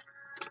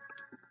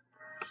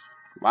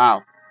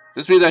 Wow.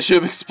 This means I should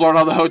have explored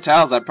all the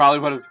hotels. I probably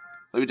would have...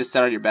 Let me just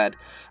sit on your bed.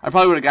 I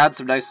probably would have gotten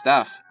some nice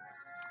stuff.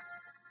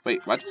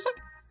 Wait, what is it?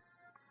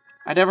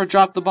 I never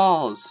dropped the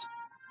balls.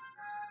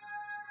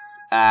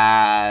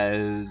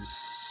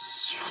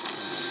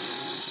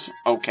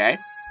 Okay.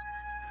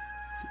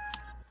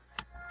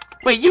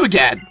 Wait, you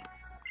again!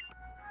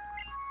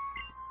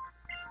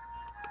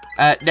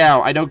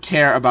 No, I don't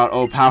care about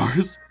O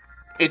powers.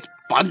 It's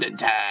Bundin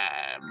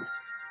time!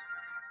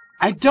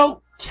 I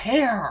don't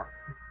care!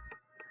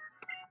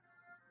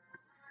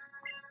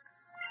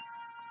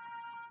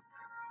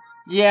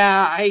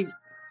 Yeah,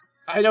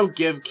 I don't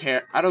give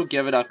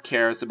enough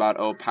cares about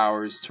O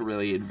powers to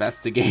really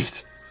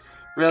investigate.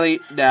 Really?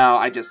 No,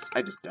 I just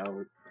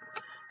don't.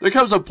 There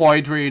comes a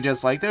point where you're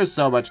just like, there's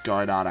so much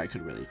going on, I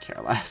could really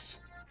care less.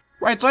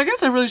 Right, so I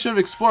guess I really should have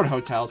explored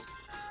hotels.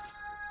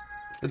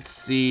 Let's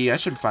see, I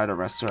should find a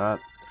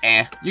restaurant.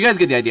 You guys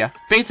get the idea.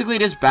 Basically,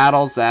 just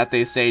battles that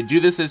they say, do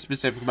this a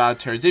specific amount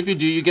of turns. If you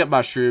do, you get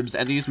mushrooms,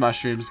 and these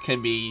mushrooms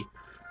can be,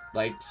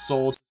 like,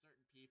 sold to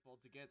certain people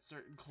to get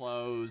certain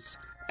clothes,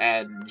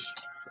 and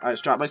I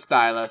just dropped my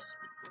stylus.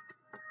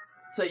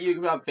 So you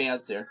can become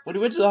fancier. When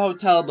we went to the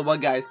hotel, the one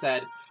guy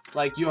said,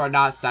 like, you are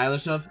not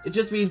stylish enough. It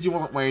just means you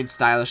weren't wearing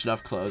stylish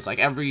enough clothes. Like,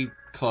 every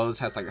clothes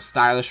has, like, a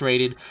stylish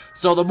rating.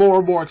 So the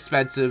more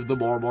expensive, the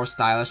more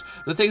stylish.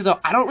 The thing is, though,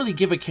 I don't really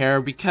give a care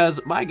because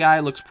my guy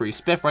looks pretty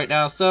spiff right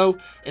now, so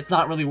it's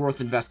not really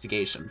worth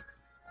investigation.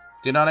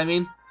 Do you know what I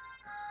mean?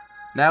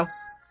 No?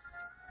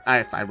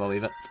 Alright, fine, we'll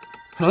leave it.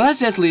 Well, let's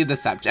just leave the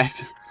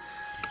subject.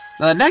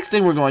 Now, the next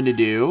thing we're going to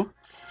do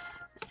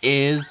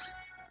is...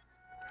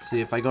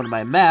 See, if I go to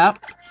my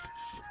map...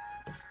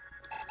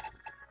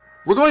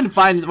 We're going to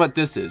find what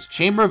this is.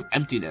 Chamber of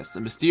Emptiness. A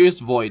mysterious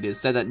void is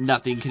said that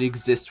nothing can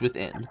exist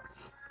within.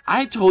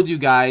 I told you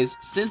guys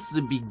since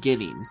the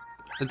beginning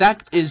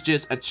that is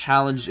just a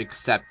challenge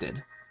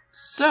accepted.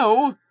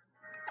 So,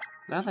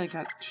 now that I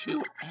got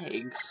 2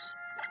 eggs,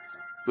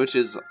 which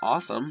is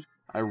awesome.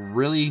 I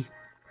really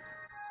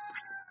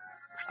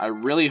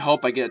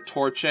hope I get a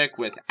Torchic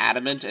with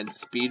Adamant and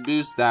Speed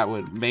Boost. That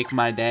would make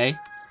my day.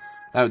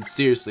 That would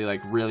seriously,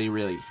 like, really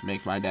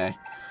make my day.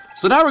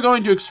 So now we're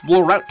going to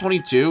explore Route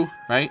 22,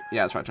 right?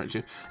 Yeah, it's Route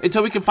 22.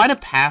 Until we can find a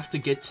path to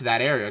get to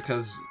that area,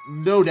 because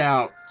no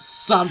doubt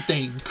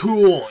something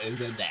cool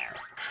is in there.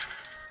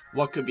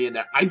 What could be in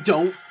there? I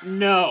don't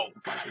know,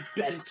 but I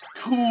bet it's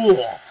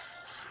cool.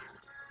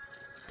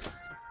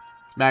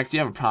 Max, you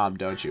have a problem,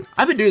 don't you?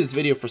 I've been doing this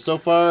video for so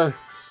far...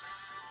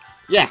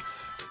 Yeah,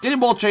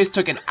 getting Moltres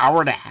took an hour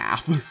and a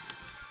half.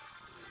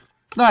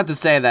 Not to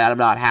say that I'm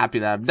not happy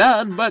that I'm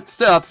done, but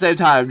still at the same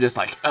time, I'm just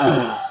like,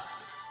 ugh.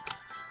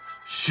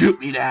 Shoot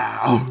me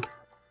now.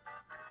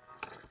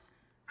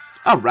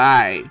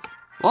 Alright.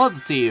 Well,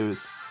 let's see. It was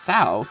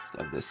south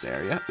of this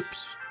area.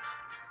 Oops.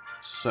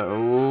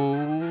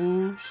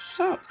 So...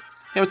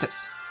 Hey, what's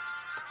this?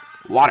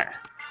 Water.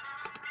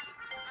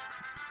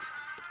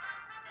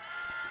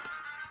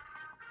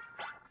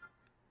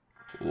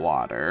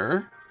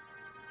 Water.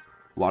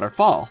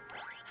 Waterfall.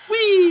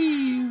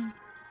 Whee!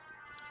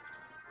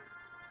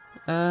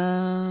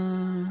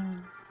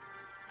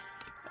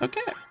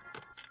 Okay.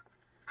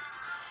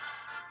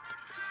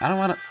 I don't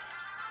wanna...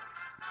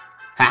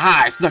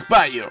 Haha, I snuck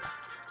by you!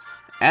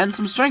 And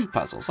some strength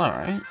puzzles,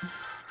 alright.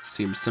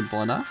 Seems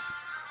simple enough.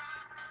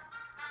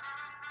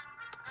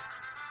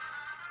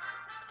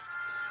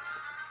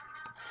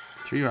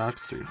 Three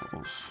rocks, 3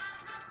 holes.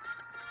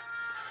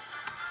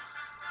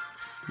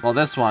 Well,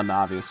 this one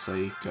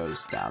obviously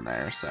goes down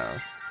there, so...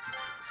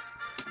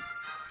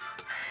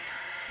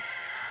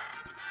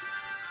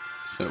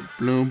 So,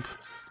 bloom.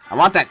 I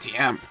want that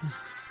TM!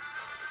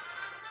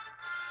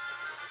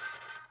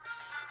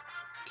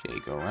 Okay,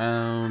 go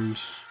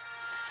around.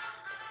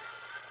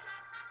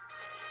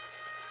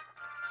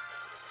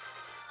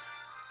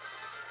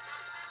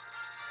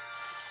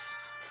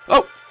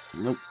 Oh!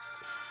 Nope.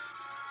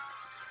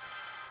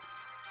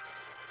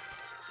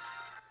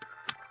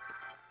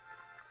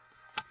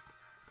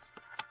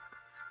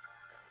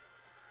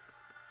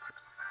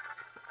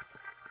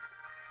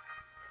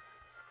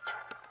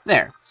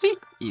 There. See?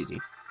 Easy.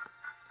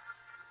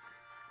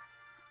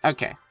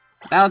 Okay.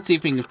 Now let's see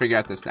if we can figure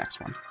out this next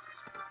one.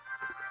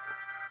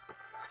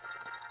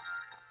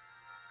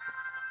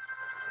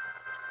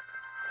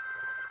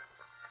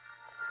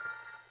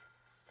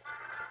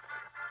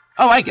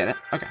 Oh, I get it.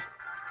 Okay.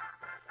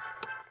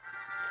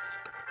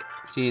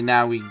 See,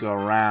 now we go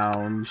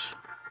around.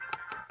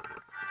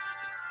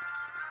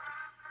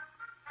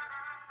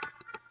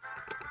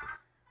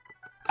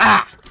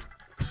 Ah!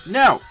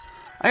 No!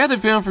 I got the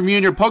feeling from you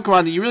and your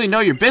Pokemon that you really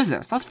know your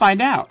business. Let's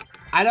find out.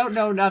 I don't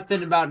know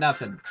nothing about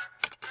nothing.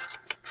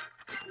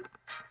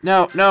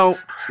 No, no,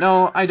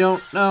 no, I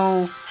don't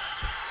know.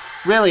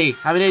 Really,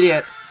 I'm an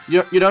idiot.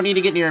 You don't need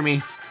to get near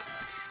me.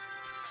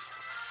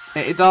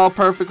 It's all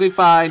perfectly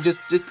fine.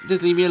 Just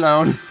leave me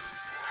alone.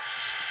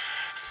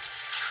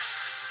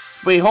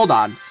 Wait, hold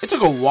on. It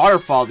took a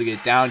waterfall to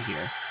get down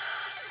here.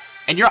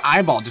 And your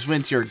eyeball just went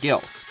into your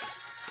gills.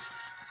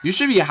 You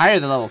should be higher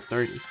than level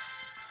 30.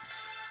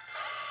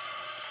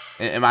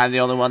 Am I the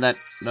only one that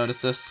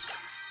noticed this?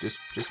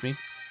 Just me?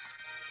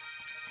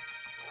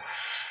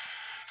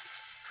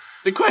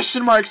 The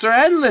question marks are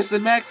endless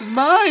in Max's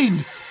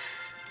mind!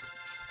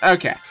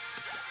 Okay.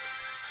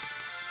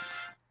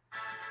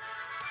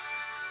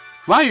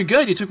 Wow, you're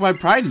good. You took my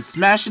pride and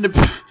smashed into...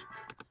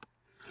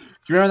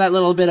 You remember that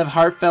little bit of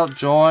heartfelt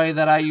joy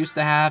that I used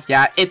to have?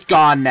 Yeah, it's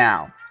gone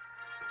now.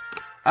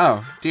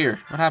 Oh, dear.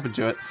 What happened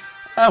to it?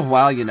 Oh,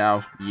 well, you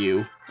know,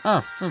 you.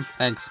 Oh,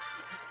 thanks.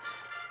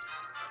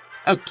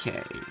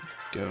 Okay,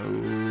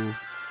 go.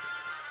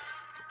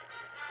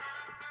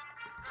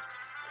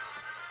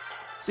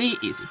 See?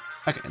 Easy.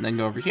 Okay, and then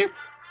go over here.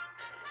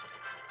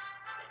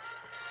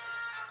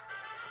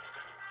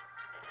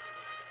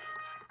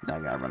 Now I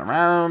gotta run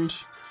around.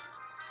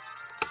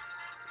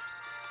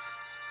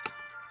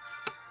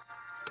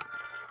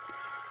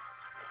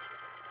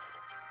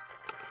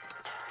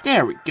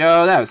 There we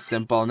go. That was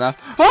simple enough.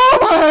 Oh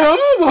my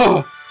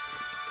elbow!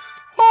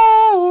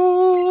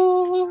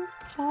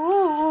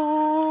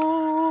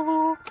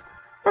 Oh,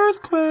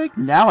 earthquake.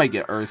 Now I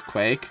get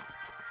earthquake.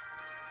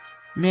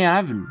 Man,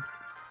 I've been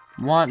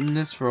wanting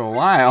this for a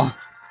while.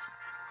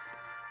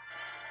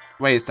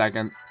 Wait a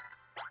second.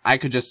 I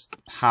could just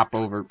hop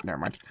over. Never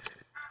mind.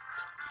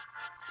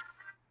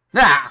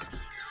 Ah!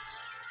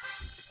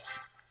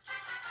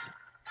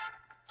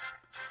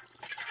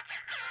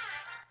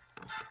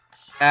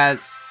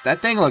 That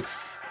thing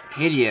looks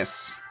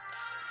hideous.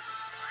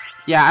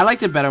 Yeah, I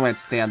liked it better when it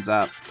stands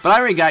up. But I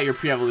already got your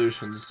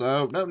pre-evolution,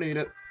 so don't need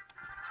it.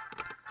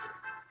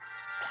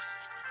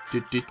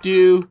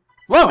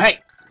 Whoa, hey!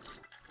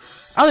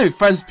 I only make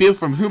friends with people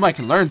from whom I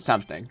can learn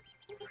something.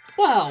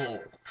 Well,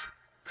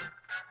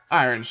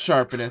 iron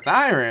sharpeneth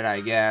iron,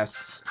 I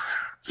guess.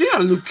 You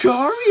got a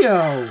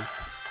Lucario!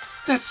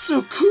 That's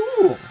so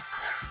cool!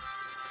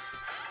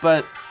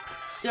 But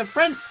the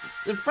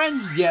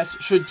friends, yes,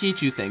 should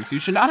teach you things. You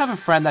should not have a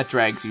friend that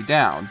drags you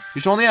down.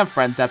 You should only have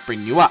friends that bring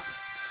you up.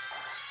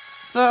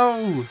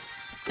 So,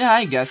 yeah,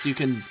 I guess you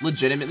can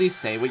legitimately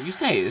say what you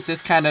say. It's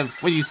just kind of,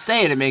 when you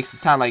say it, it makes it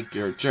sound like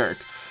you're a jerk.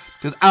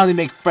 Because I only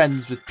make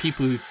friends with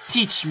people who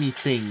teach me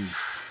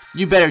things.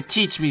 You better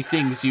teach me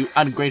things, you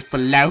ungrateful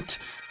lout.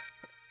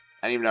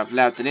 I don't even know if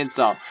lout's an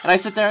insult. And I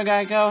sit there and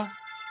I go,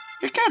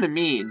 you're kind of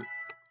mean.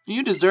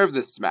 You deserve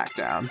this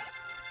smackdown.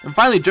 And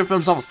finally drift from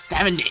level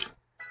 70.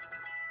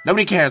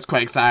 Nobody cares,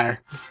 Quagsire.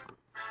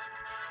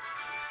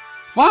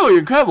 Wow, you're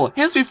incredible.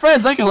 Hey, let's be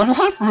friends. I can learn a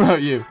lot from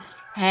about you.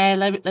 Hey,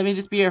 let me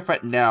just be your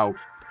friend. No.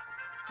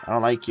 I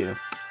don't like you.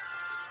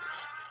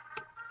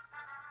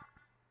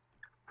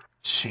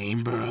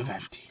 Chamber of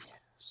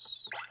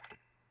Emptiness.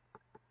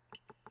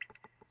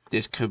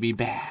 This could be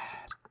bad.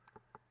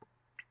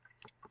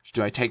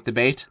 Do I take the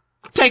bait?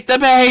 Take the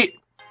bait!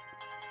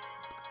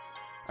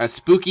 A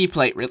spooky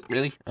plate.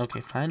 Really?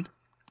 Okay, fine.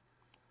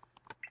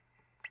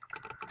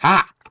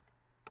 Ha!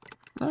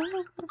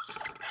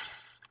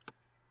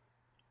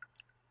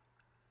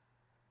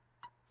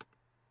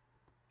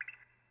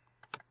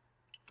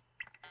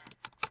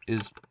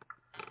 Is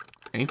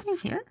anything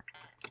here?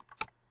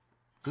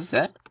 Is this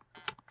it?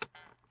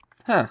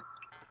 Huh.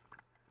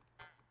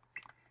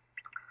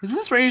 Isn't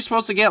this where you're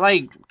supposed to get,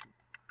 like...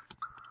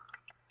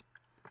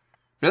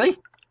 Really?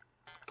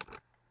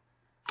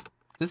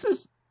 This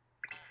is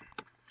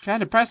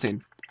kind of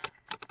depressing.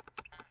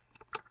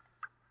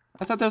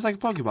 I thought there was like a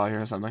Pokeball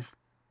here or something.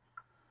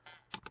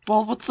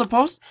 Well, what's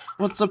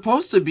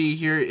supposed to be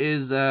here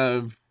is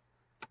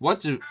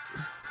what's it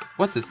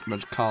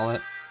call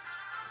it?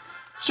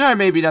 Sure,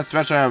 maybe not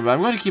special, but I'm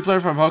going to keep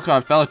learning from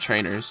Pokemon fellow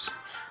trainers.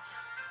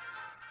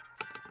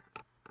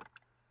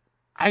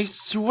 I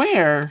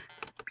swear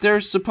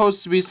there's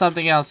supposed to be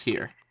something else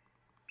here.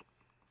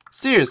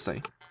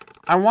 Seriously.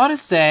 I want to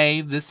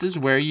say this is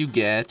where you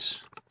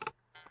get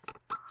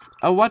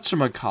a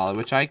whatchamacallit,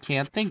 which I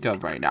can't think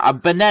of right now. A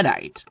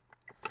Banetite.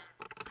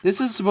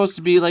 This is supposed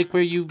to be like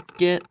where you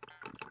get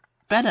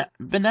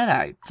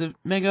Banetite to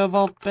Mega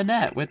Evolve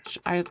Banette, which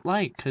I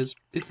like because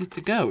it's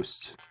a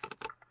ghost.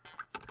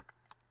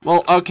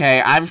 Well,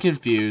 okay, I'm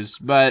confused,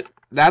 but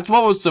that's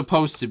what was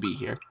supposed to be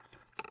here.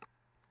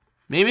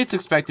 Maybe it's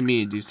expecting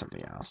me to do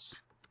something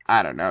else.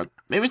 I don't know.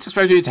 Maybe it's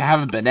expecting me to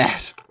have a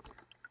Banette.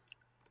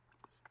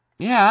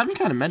 Yeah, I'm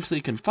kind of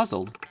mentally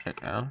confuzzled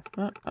right now.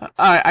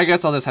 Alright, I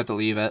guess I'll just have to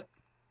leave it.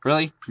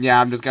 Really?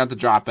 Yeah, I'm just going to have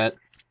to drop it.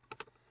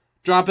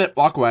 Drop it,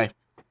 walk away.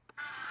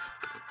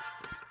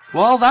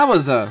 Well, that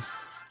was a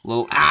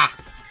little... That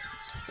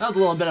was a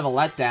little bit of a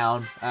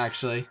letdown,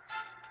 actually.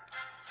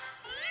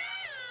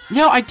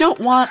 No, I don't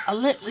want a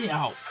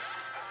Litleo.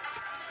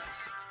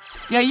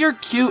 Yeah, you're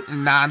cute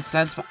and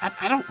nonsense, but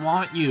I don't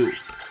want you.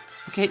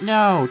 Okay,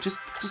 no, just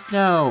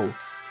no.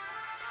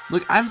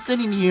 Look, I'm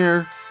sitting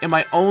here in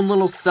my own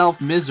little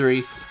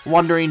self-misery,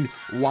 wondering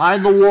why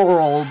in the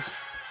world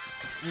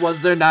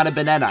was there not a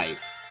Bananite?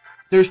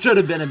 There should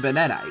have been a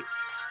Bananite.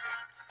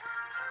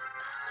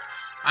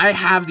 I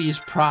have these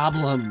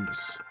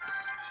problems,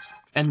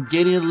 and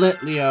getting a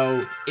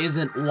Litleo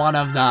isn't one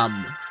of them.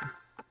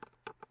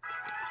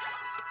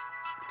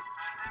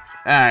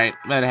 Alright,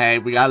 but hey,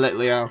 we got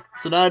Litleo,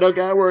 so now I don't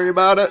gotta worry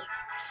about it.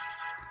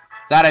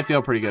 That I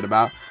feel pretty good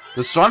about.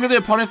 The stronger the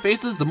opponent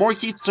faces, the more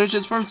heat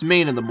surges from its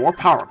mane and the more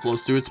power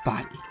flows through its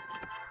body.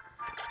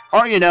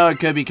 Or, you know, it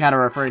could be kind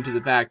of referring to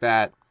the fact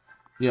that,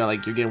 you know,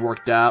 like, you're getting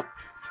worked up.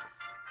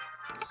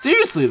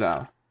 Seriously,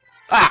 though.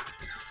 Ah!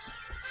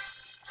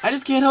 I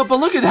just can't help but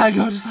look at that and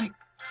go just like,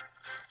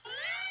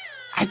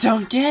 I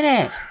don't get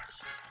it.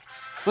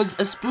 Was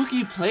a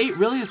spooky plate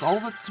really is all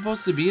that's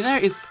supposed to be there?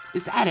 Is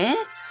that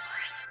it?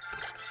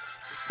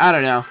 I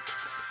don't know.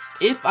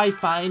 If I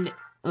find...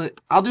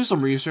 I'll do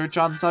some research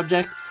on the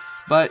subject,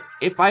 but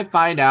if I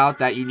find out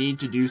that you need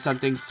to do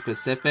something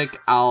specific,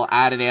 I'll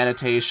add an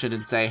annotation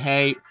and say,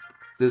 hey,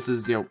 this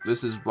is, you know,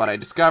 this is what I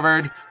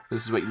discovered,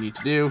 this is what you need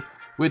to do,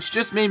 which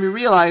just made me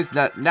realize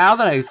that now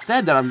that I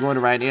said that I'm going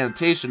to write an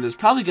annotation, there's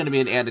probably going to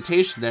be an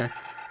annotation there,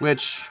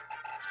 which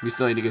we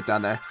still need to get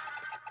done there.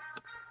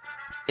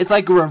 It's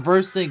like a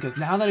reverse thing, because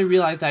now that I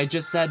realize I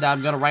just said that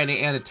I'm going to write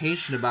an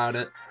annotation about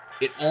it,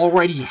 it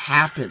already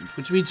happened,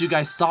 which means you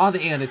guys saw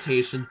the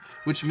annotation,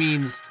 which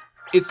means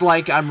it's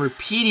like I'm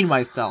repeating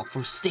myself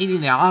or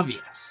stating the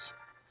obvious.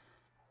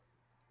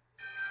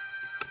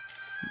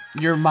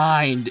 Your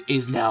mind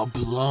is now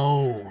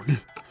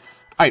blown.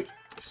 Alright,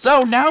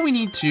 so now we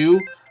need to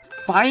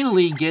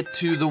finally get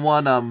to the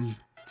one,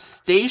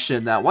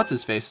 station that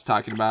What's-His-Face is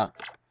talking about.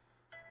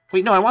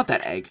 Wait, no, I want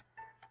that egg.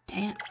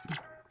 Damn.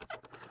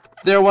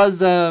 There was,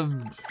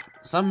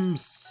 some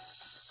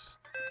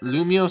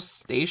Lumio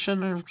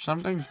station or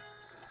something?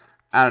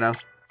 I don't know.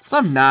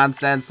 Some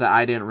nonsense that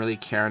I didn't really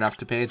care enough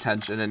to pay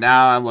attention, and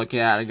now I'm looking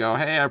at it and go,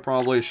 hey, I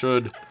probably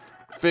should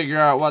figure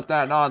out what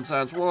that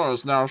nonsense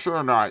was now,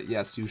 sure not?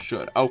 Yes, you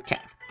should. Okay.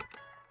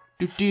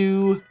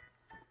 Do-do.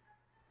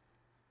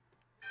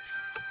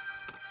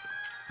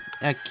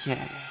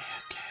 Okay.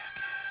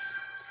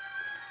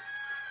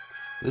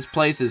 This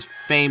place is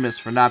famous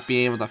for not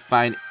being able to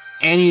find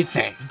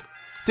anything.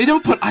 They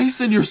don't put ice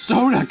in your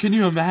soda, can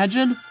you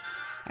imagine?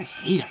 I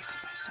hate ice in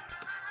my soda.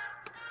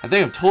 I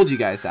think I've told you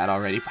guys that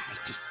already, but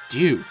I just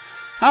do.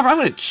 However, I'm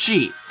gonna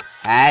cheat.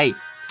 Hey,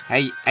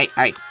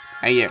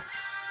 you.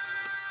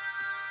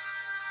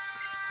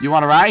 You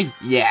wanna ride?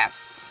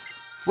 Yes.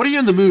 What are you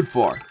in the mood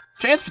for?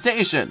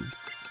 Transportation.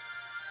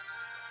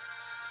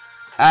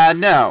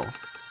 No.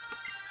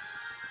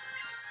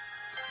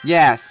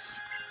 Yes.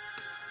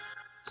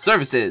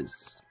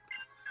 Services.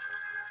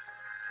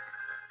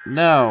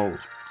 No.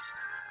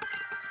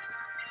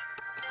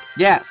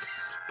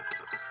 Yes.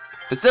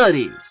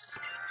 Facilities.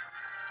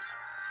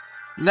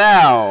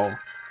 No.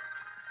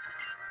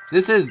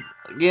 This is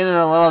getting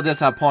a little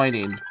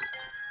disappointing.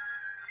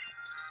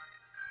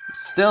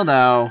 Still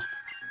no.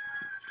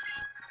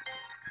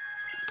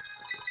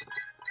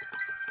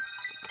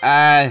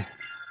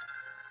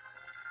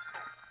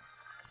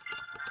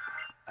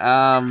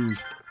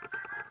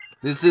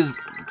 This is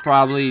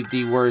probably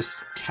the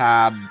worst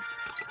cab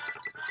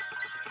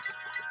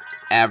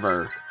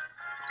ever.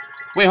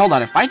 Wait, hold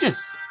on. If I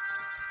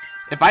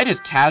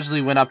just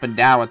casually went up and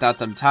down without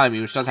them telling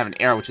me, which does have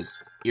an arrow, which is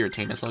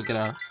irritating, so I'll get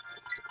a...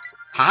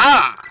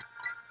 Ha!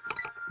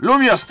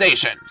 Lumio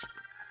Station!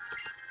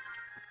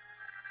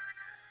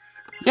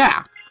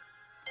 Yeah!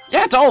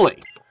 Yeah,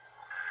 totally!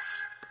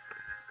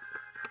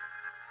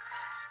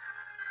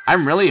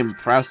 I'm really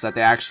impressed that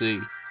they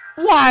actually...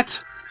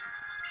 What?!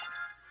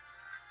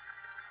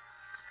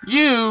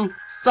 You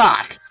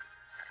suck!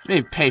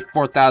 Maybe pay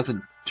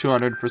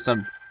 4,200 for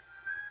some...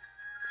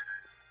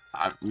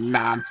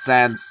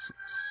 nonsense,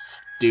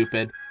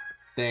 stupid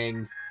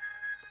thing.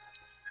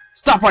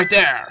 Stop right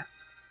there!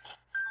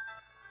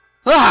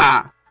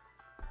 Ah!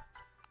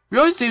 We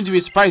always seem to be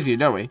surprising you,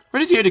 don't we? We're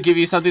just here to give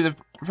you something the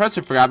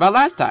professor forgot about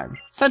last time.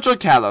 Central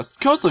Kalos,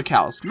 Coastal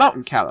Kalos,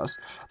 Mountain Kalos.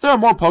 There are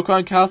more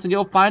Pokemon Kalos than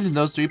you'll find in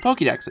those 3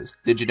 Pokedexes.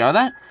 Did you know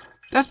that?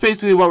 That's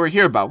basically what we're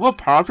here about. We'll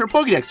power up your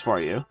Pokedex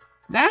for you.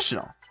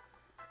 National.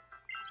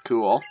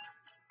 Cool.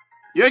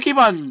 You're gonna keep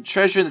on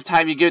treasuring the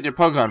time you give your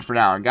Pokemon for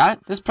now on, got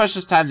it? This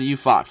precious time that you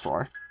fought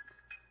for.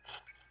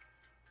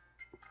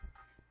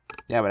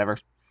 Yeah, whatever.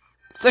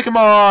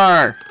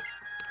 Sycamore!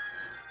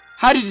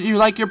 How did you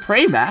like your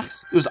parade,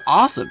 Max? It was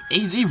awesome.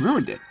 AZ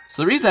ruined it.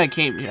 So the reason I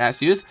came here to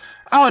ask you is,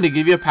 I wanted to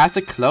give you a pass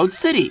to Kiloude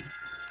City.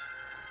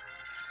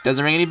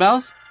 Doesn't ring any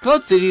bells?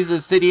 Kiloude City is a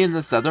city in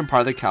the southern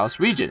part of the Kalos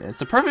region. It's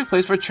the perfect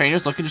place for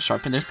trainers looking to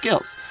sharpen their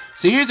skills.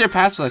 So here's your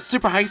pass for the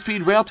super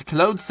high-speed rail to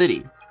Kiloude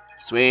City.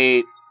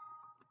 Sweet.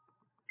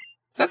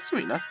 Is that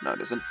sweet enough? No, it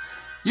isn't.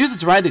 Use it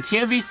to ride the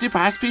TMV Super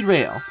High Speed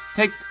Rail.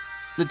 Take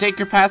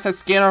your pass that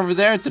scanner over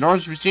there. It's an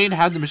orange machine.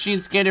 Have the machine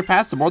scan your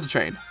pass to board the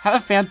train. Have a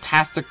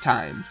fantastic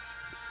time.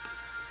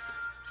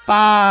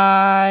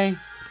 Bye.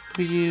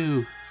 For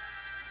you.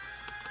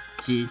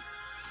 Key.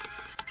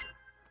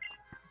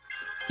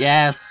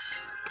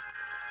 Yes.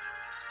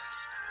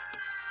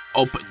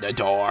 Open the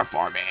door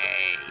for me.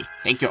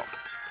 Thank you.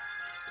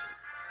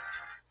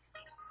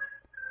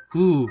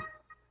 Ooh.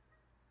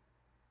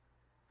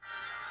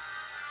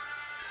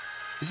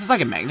 This is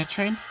like a magnet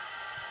train?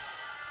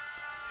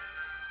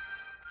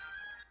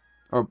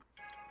 Or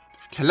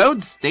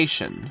Kiloude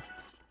Station.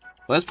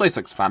 Well, this place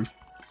looks fun.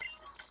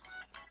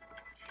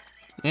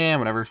 Yeah,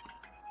 whatever.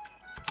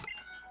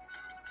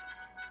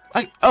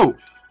 Oh!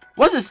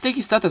 What is this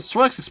sticky stuff that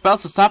Swirlix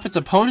expels to stop its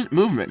opponent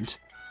movement?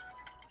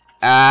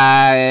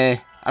 I'm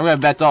gonna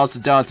bet dollars to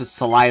donuts it's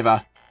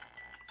saliva.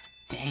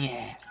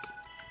 Dang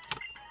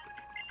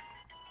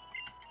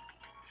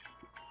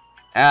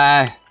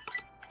it.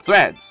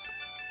 Threads.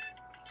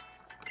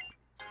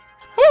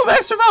 Woo,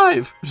 Max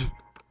survive!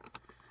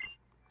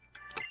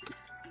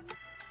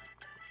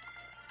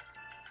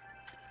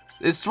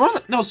 Is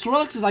Swirlix? No,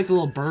 Swirlix is like a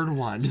little bird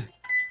one.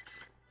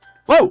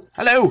 Whoa!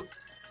 Hello!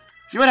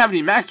 You wouldn't have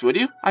any Max, would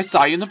you? I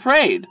saw you in the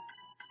parade.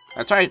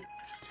 That's right.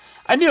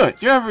 I knew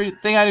it. You're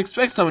everything I'd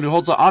expect someone who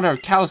holds the honor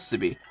of Kalos to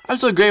be. I'm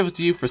so grateful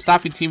to you for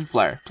stopping Team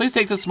Flare. Please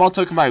take this small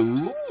token by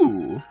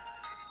Ooh.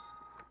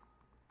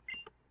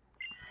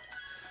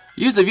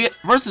 Use the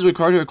Versus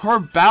Recorder to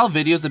record battle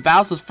videos of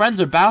battles with friends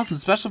or battles in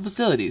special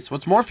facilities.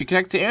 What's more, if you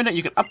connect to the internet,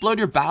 you can upload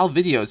your battle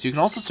videos. You can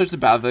also search the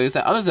battle videos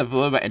that others have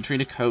uploaded by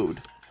entering a code.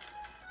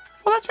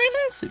 Well, that's very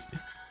nice.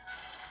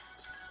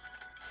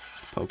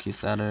 Poke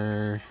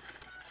Center.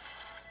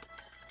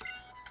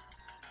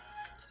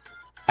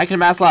 I can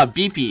amass a lot of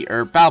BP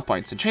or battle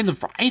points and trade them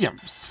for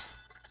items.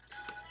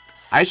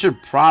 I should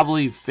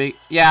probably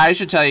yeah, I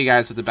should tell you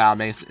guys what the battle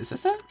maze is.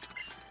 This it?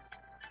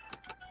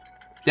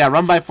 Yeah,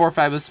 run by 4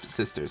 fabulous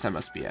sisters. That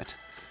must be it.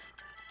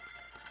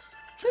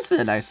 This is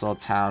a nice little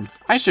town.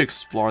 I should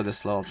explore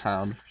this little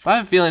town. But I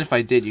have a feeling if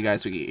I did, you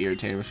guys would get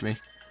irritated with me.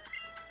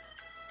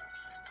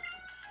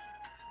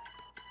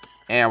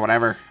 Yeah,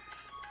 whatever.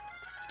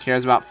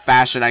 Cares about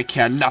fashion. I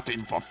care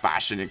nothing for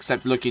fashion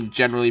except looking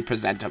generally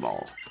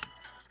presentable.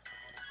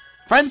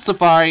 Friends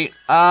Safari.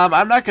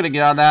 I'm not gonna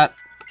get on that.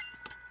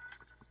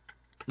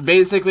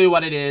 Basically,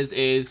 what it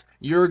is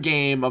your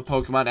game of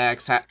Pokemon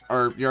X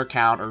or your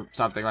account or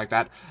something like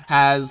that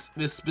has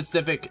this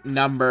specific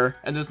number,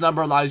 and this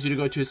number allows you to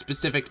go to a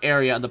specific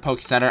area in the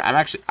Poke Center. I'll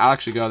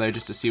actually go there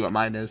just to see what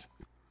mine is.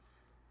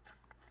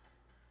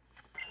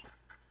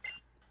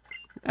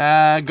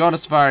 Go on to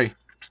Safari.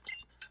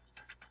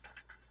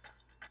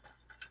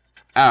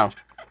 Oh.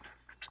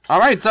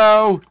 Alright,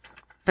 so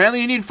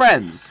apparently you need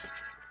friends.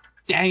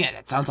 Dang it,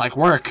 that sounds like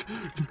work.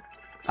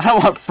 I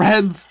want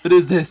friends. What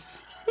is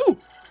this? Ooh.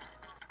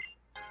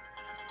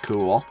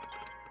 Cool.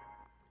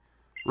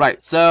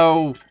 Right,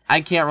 so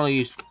I can't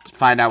really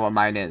find out what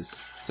mine is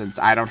since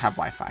I don't have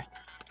Wi-Fi.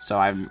 So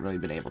I haven't really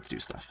been able to do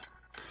stuff.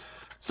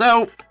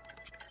 So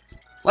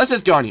let's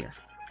just go in here.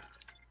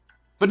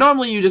 But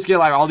normally you just get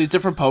like all these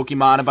different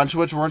Pokemon, a bunch of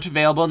which weren't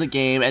available in the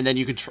game, and then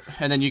you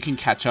can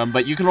catch them.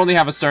 But you can only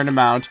have a certain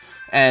amount,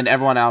 and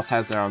everyone else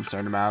has their own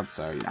certain amount.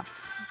 So yeah.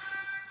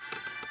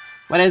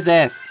 What is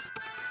this?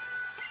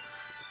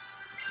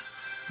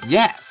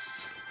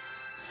 Yes.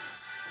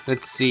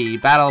 Let's see.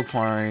 Battle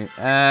point.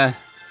 It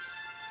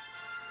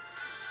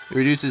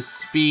reduces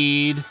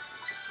speed.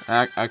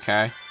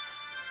 Okay.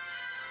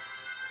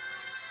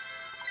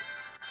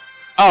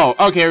 Oh,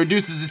 okay, it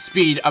reduces the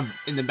speed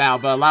in the battle,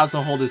 but allows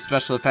to hold his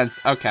special defense.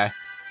 Okay.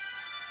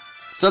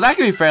 So that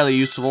can be fairly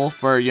useful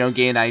for, you know,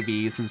 gaining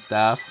IVs and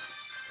stuff.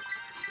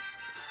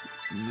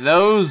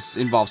 Those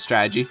involve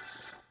strategy.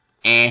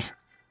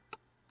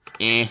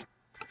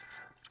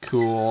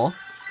 Cool.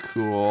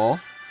 Cool.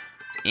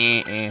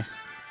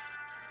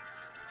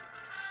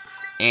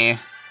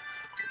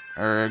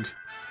 Erg.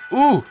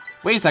 Ooh,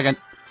 wait a second.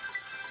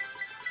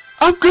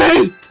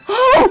 Upgrade!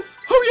 Oh!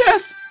 Oh,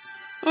 yes!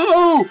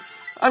 Oh!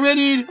 I'm gonna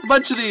need a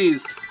bunch of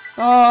these.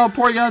 Oh,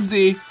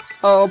 porygon-z.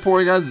 Oh,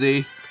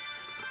 porygon-z.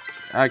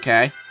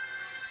 Okay.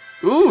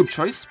 Ooh,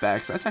 choice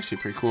specs. That's actually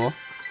pretty cool.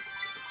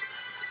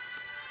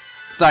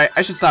 Sorry,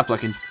 I should stop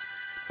looking.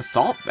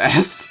 Assault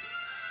vest?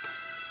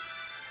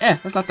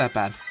 That's not that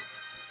bad.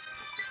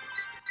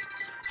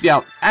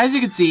 Yeah, as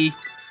you can see...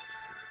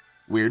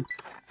 Weird.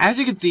 As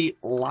you can see,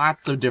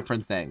 lots of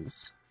different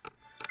things.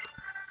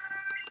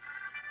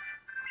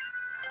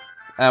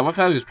 What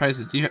fabulous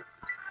prices do you have?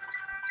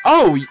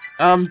 Oh,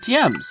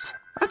 TMs.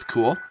 That's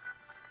cool.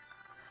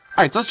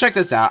 Alright, so let's check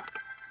this out.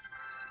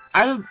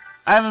 I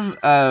have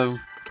a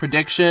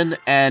prediction,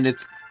 and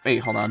it's... Wait,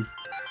 hold on.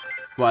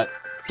 What?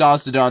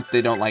 Donuts,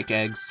 they don't like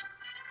eggs.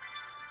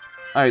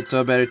 Alright,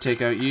 so I better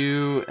take out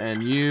you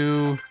and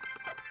you.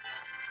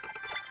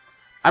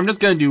 I'm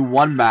just gonna do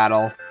one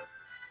battle.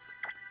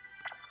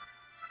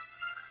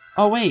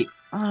 Oh, wait.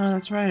 Oh,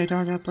 that's right. I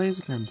don't got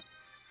Blaziken.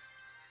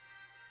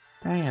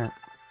 Dang it.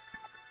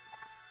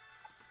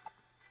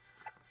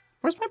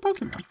 Where's my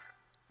Pokemon?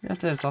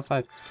 That's it. It's all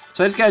 5.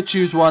 So I just gotta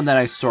choose one that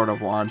I sort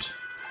of want.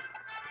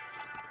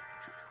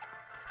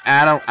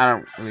 I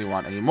don't really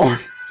want any more.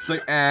 It's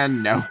like,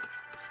 no.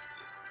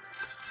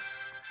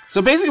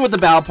 So basically what the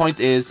battle points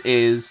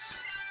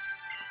is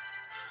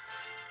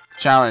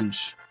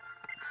Challenge.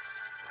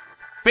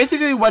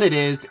 Basically what it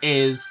is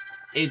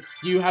it's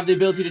you have the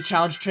ability to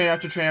challenge trainer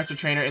after trainer after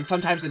trainer, and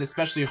sometimes an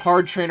especially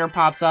hard trainer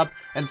pops up,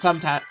 and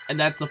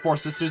that's the 4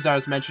 sisters that I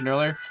was mentioned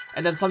earlier.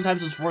 And then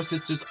sometimes those 4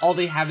 sisters, all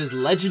they have is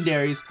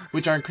legendaries,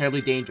 which are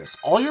incredibly dangerous.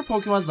 All your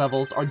Pokemon's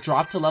levels are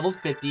dropped to level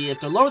 50. If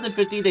they're lower than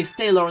 50, they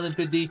stay lower than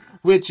 50,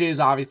 which is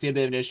obviously a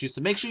bit of an issue.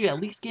 So make sure you at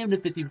least get them to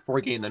 50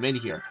 before getting them in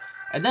here.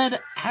 And then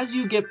as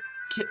you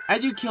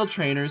kill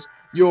trainers,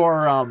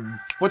 your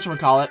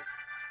whatchamacallit,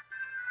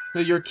 so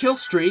your kill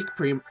streak,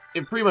 pretty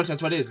much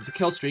that's what it is. It's a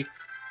kill streak.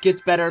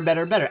 Gets better and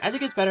better and better. As it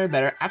gets better and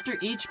better, after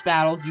each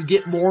battle, you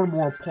get more and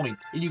more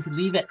points, and you can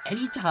leave at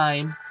any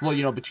time. Well,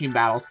 you know, between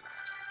battles.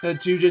 To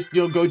just,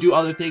 go do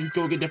other things,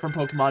 go get different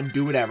Pokemon,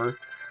 do whatever.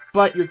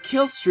 But your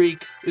kill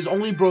streak is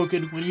only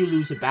broken when you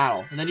lose a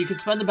battle. And then you can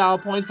spend the battle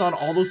points on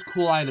all those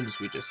cool items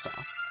we just saw.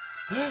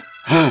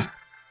 You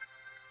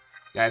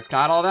guys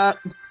caught all that?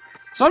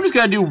 So I'm just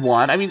gonna do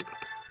one. I mean...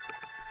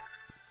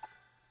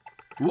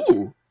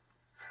 Ooh.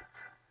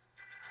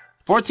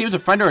 4 teams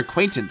of friend or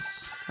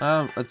acquaintance.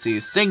 Let's see.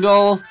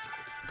 Single,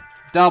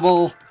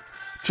 double,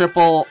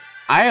 triple.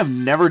 I have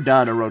never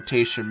done a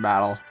rotation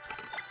battle.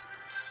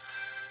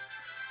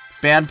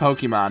 Ban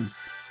Pokemon.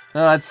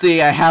 Let's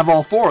see, I have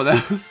all 4 of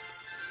those.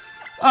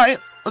 Alright,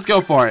 let's go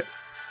for it.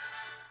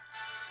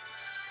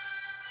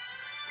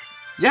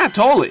 Yeah,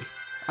 totally.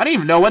 I don't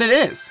even know what it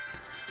is.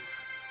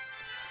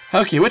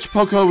 Okay, which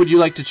Pokemon would you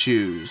like to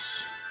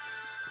choose?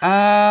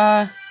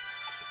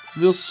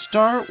 We'll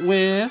start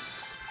with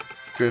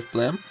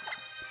Drifblim.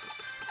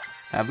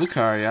 Have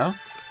Lucario.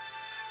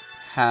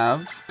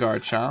 Have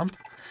Garchomp.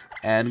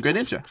 And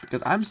Greninja,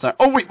 because I'm sorry.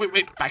 Oh, wait.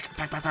 Back.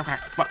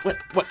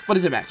 What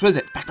is it, Max? What is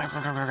it?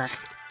 Back.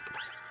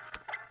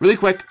 Really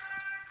quick.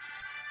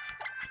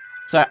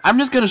 So, I'm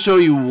just going to show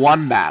you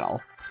one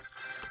battle,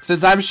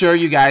 since I'm sure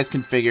you guys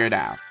can figure it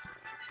out.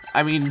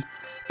 I mean,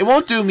 it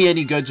won't do me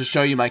any good to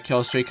show you my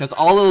kill streak, because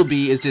all it'll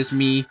be is just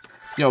me,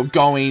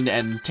 going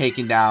and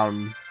taking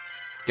down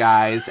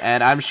guys,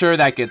 and I'm sure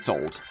that gets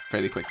old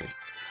fairly quickly.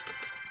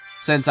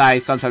 Since I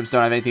sometimes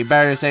don't have anything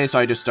better to say, so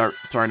I just start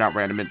throwing out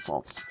random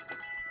insults.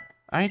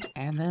 Alright,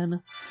 and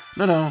then...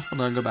 No,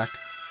 hold on, go back.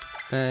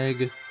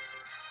 Beg.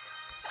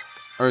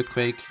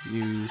 Earthquake,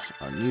 use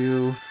on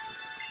you.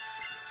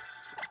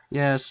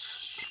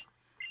 Yes.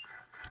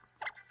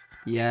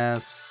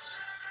 Yes.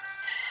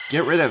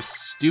 Get rid of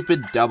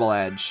stupid double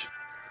edge.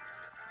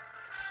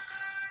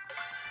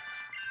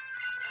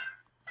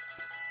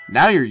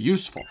 Now you're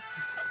useful.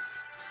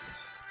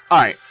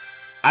 Alright.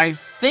 I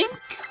think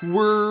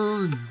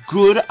we're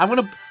good.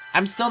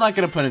 I'm still not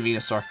gonna put in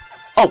Venusaur.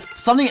 Oh,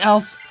 something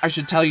else I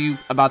should tell you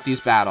about these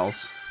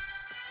battles.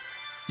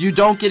 You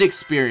don't get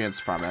experience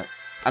from it.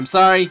 I'm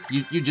sorry,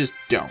 you just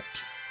don't.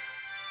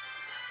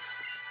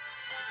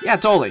 Yeah,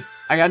 totally.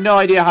 I got no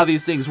idea how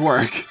these things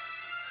work.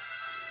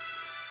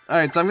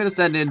 Alright, so I'm gonna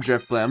send in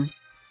Drifblim.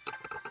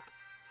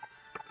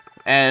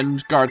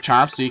 And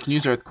Garchomp, so you can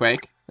use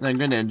Earthquake. And then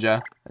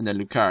Greninja. And then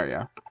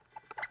Lucario.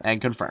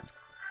 And confirm.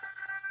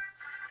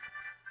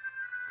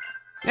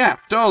 Yeah,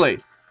 totally.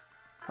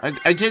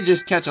 I did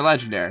just catch a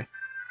legendary.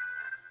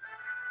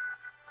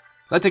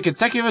 Let the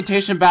consecutive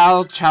rotation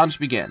battle challenge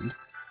begin.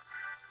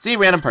 See,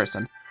 random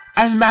person.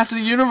 I'm the master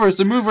of the universe,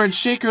 the mover and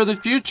shaker of the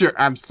future.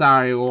 I'm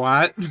sorry,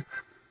 what?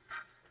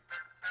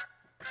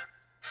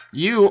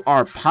 You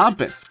are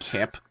pompous,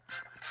 Kip.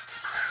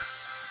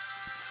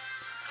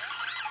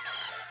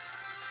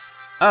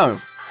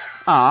 Oh.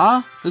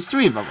 There's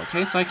 3 of them,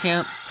 okay, so I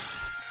can't...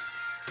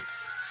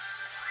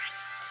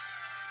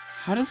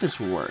 How does this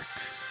work?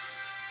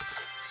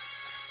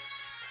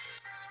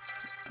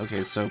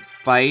 Okay, so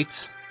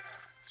fight...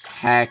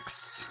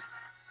 Hex.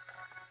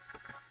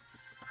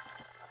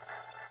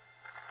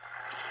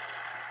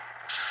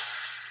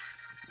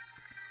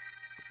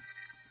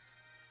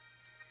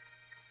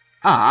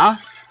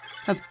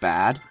 That's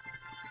bad.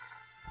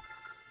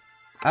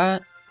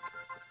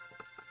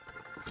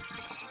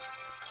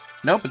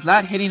 Nope, it's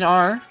not hitting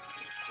R.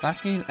 It's not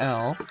hitting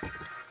L.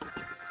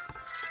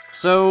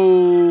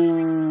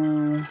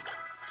 So...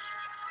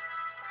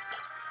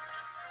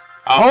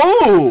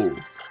 Oh!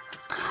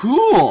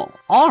 Cool!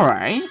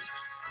 Alright.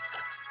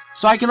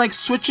 So I can, like,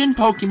 switch in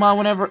Pokemon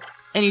whenever,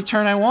 any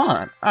turn I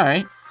want.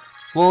 Alright.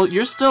 Well,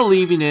 you're still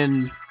leaving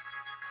in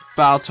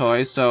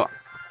Baltoy, so...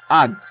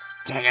 Ah,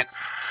 dang it.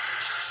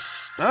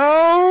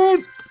 Oh!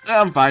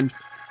 I'm fine.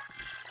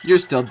 You're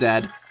still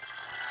dead.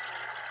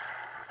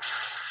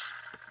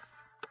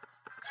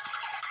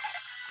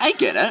 I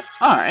get it.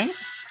 Alright.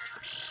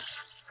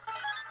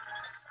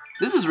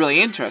 This is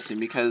really interesting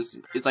because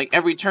it's like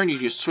every turn you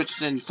just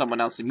switch in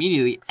someone else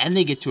immediately and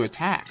they get to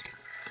attack.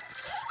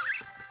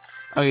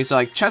 Okay, so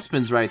like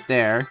Chespin's right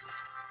there.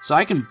 So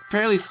I can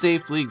fairly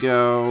safely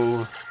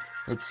go...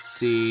 Let's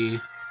see...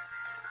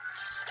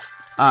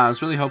 I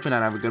was really hoping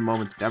I'd have a good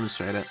moment to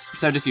demonstrate it.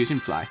 Instead of just using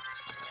Fly.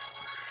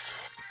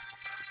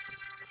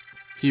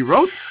 He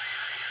wrote...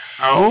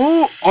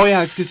 Oh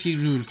yeah, it's because he's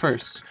moving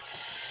first.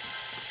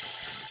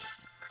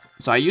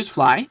 So I use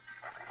Fly.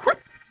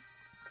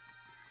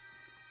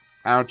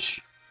 Ouch.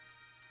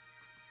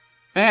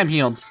 I am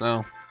healed,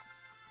 so.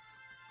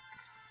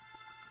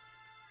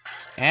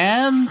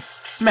 And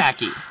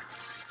smacky.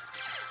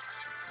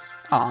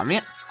 Aw,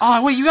 man.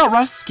 Aw, wait, you got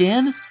rough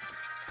skin?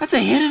 That's a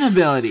hidden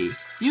ability.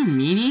 You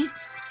meanie.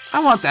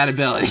 I want that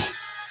ability.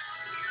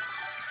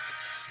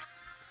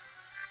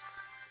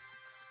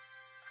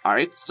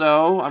 Alright,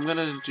 so I'm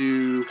gonna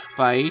do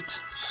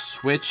fight,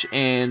 switch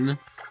in,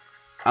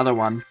 other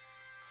one,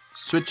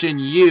 switch in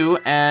you,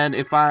 and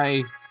if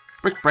I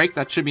brick break,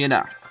 that should be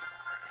enough.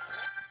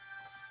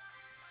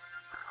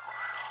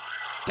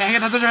 Dang it,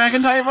 that's a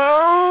dragon type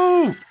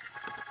move!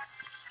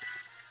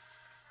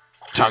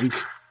 Chunk.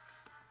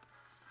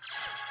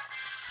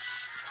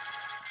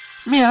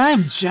 Man, I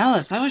am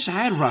jealous. I wish I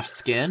had rough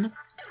skin.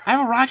 I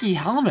have a rocky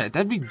helmet.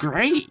 That'd be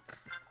great.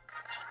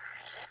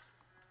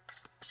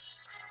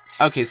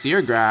 Okay, so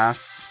you're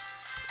grass.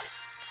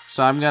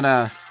 So I'm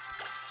gonna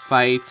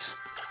fight,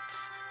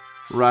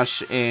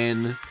 rush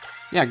in.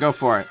 Yeah, go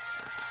for it.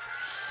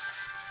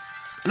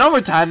 And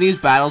over time,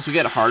 these battles will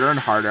get harder and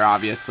harder,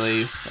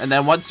 obviously. And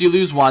then once you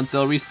lose once,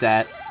 it'll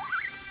reset.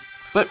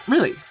 But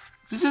really,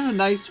 this is a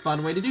nice,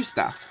 fun way to do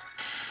stuff.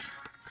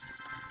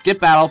 Get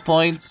battle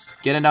points,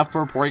 get enough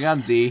for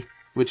porygon-z,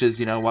 which is,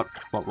 you know, what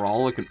we're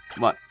all looking.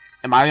 What?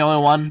 Am I the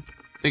only one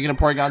thinking of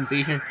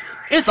porygon-z here?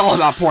 It's all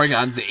about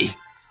porygon-z.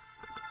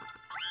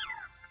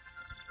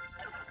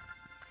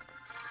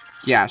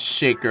 Yeah,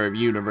 shaker of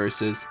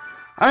universes.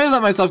 I really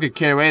let myself get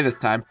carried away this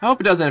time. I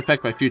hope it doesn't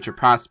affect my future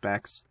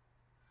prospects.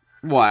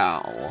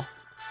 Well.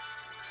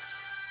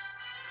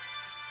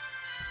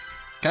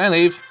 Can I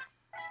leave?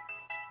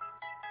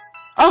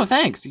 Oh,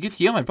 thanks. You get to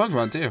heal my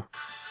Pokemon, too.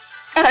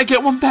 And I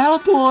get 1 battle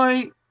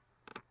point!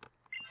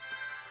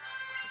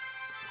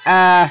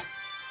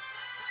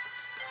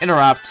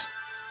 Interrupt.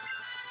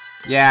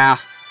 Yeah.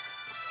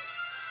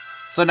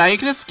 So now you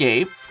can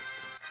escape.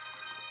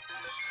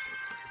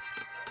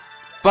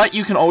 But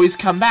you can always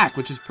come back,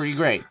 which is pretty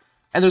great.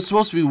 And there's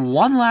supposed to be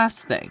one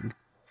last thing.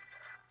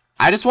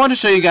 I just want to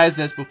show you guys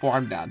this before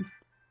I'm done.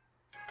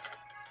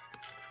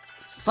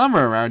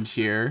 Somewhere around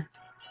here.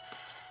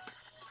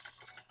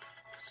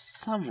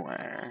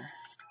 Somewhere.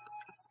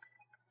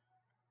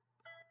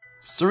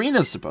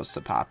 Serena's supposed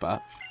to pop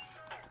up.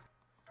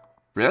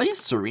 Really?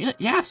 Serena?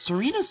 Yeah,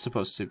 Serena's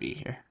supposed to be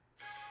here.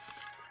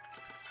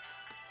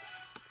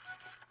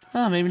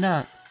 Oh, maybe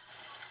not.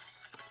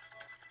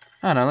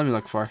 I don't know, let me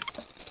look for her.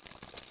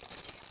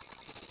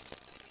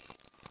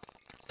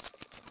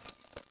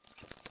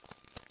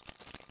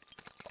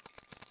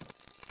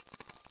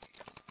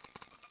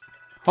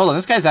 Hold on,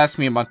 this guy's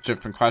asking me a bunch of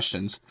different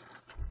questions.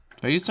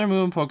 Do I use start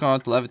moving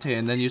Pokemon to levitate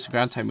and then use a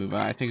ground type move?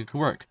 I think it could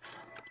work.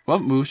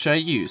 What move should I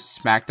use?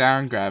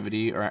 Smackdown,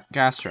 Gravity, or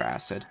Gastro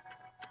Acid?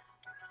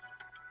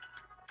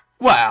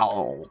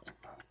 Well,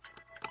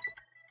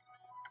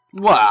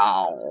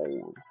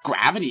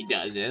 Gravity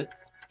does it.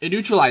 It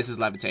neutralizes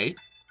Levitate.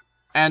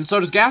 And so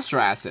does Gastro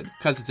Acid,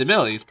 because it's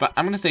abilities, but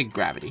I'm going to say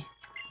Gravity.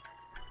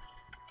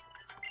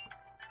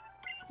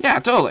 Yeah,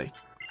 totally.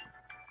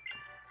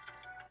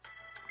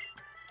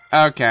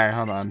 Okay,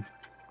 hold on.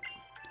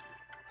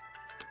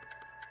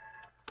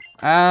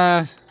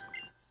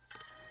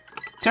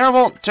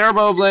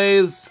 Turbo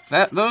Blaze.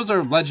 Those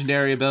are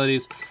legendary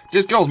abilities.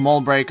 Just go with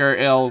Mold Breaker.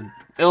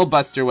 It'll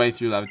bust your way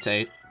through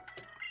Levitate.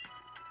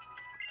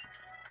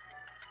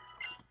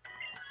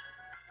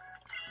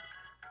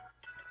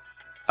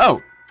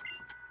 Oh.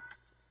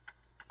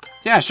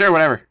 Yeah, sure,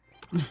 whatever.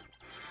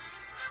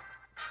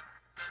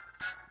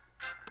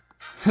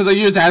 Like,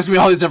 you just ask me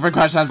all these different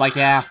questions. I'm like,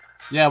 yeah,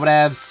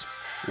 whatevs.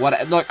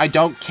 Look, I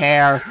don't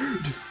care.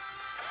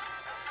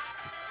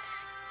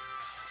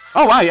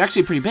 Oh wow, you're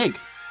actually pretty big.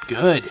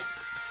 Good.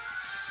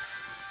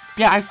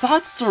 Yeah, I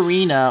thought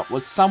Serena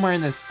was somewhere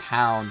in this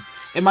town.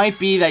 It might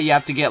be that you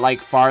have to get,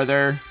 like,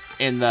 farther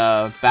in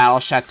the Battle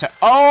Chateau.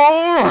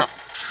 Oh!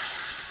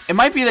 It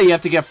might be that you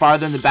have to get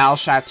farther in the Battle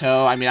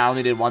Chateau. I mean, I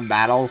only did 1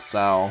 battle,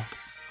 so...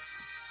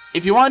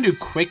 If you want to do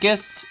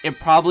quickest, it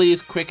probably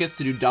is quickest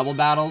to do double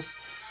battles,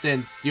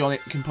 since you only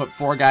can put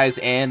 4 guys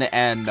in,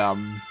 and,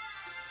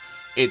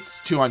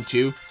 it's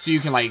 2-on-2. So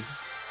you can, like...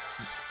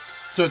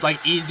 So it's,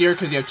 like, easier,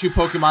 because you have 2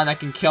 Pokemon that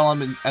can kill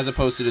them, as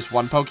opposed to just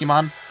 1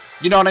 Pokemon.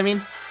 You know what I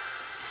mean?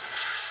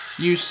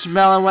 You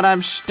smelling what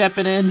I'm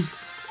stepping in?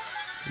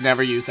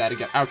 Never use that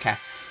again. Okay.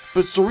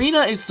 But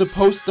Serena is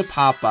supposed to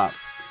pop up.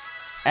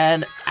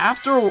 And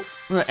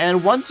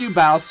once you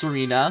battle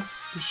Serena,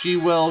 she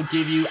will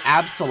give you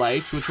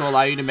Absolite, which will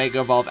allow you to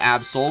Mega Evolve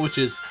Absol, which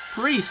is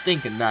pretty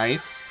stinking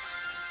nice.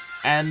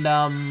 And,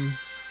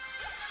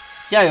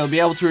 yeah, you'll be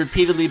able to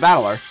repeatedly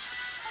battle her.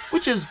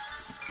 Which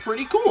is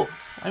pretty cool.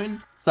 I mean,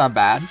 it's not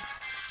bad.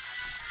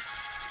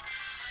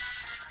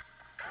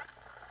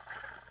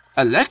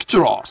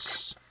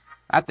 Electros!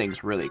 That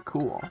thing's really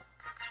cool.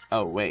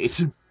 Oh,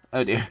 wait.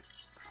 Oh, dear.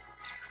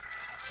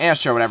 Yeah,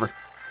 sure, whatever.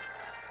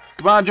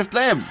 Come on, just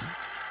play him.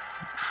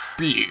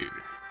 Blue.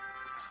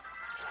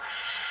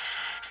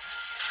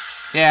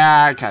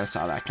 Yeah, I kind of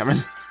saw that coming.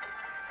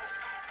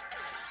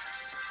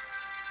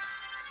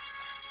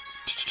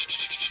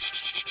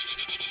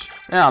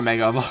 Yeah, I'll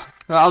Mega Evolve.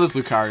 I'll just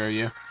Lucario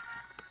you.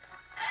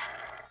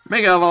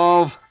 Mega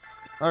Evolve!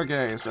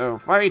 Okay, so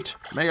fight,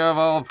 Mega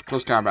Evolve,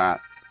 close combat.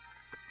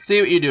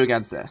 See what you do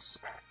against this.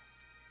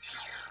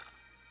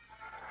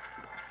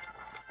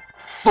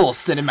 Full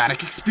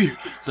cinematic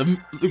experience of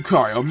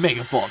Lucario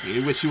Mega Evolving,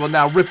 in which you will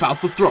now rip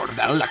out the throat of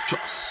that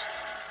Electros.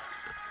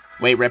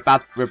 Wait, rip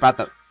out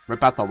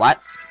the what?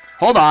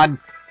 Hold on!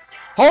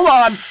 Hold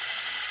on!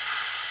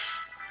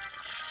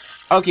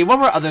 Okay, what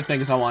were other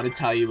things I want to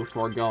tell you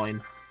before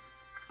going?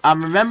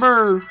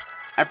 Remember,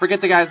 I forget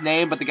the guy's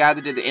name, but the guy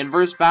that did the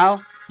inverse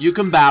bow? You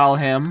can battle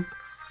him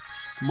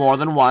more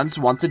than once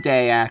a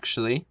day,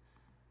 actually.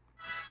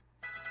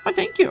 But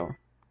thank you.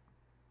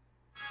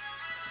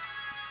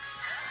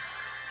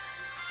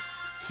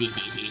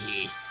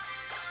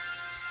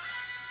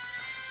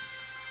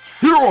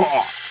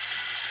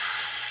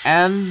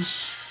 And I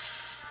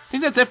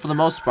think that's it for the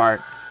most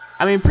part.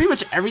 I mean, pretty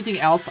much everything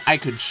else I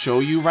could show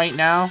you right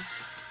now.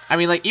 I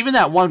mean, like, even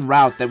that one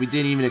route that we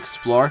didn't even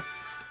explore.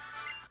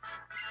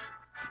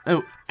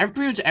 Oh,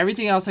 pretty much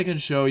everything else I can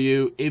show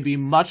you, it'd be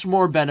much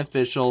more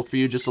beneficial for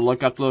you just to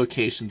look up the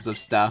locations of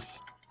stuff.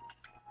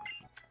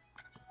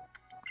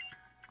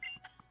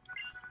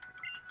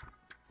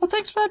 Well,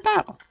 thanks for that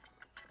battle.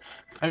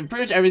 I mean,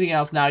 pretty much everything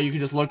else now you can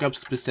just look up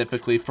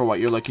specifically for what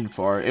you're looking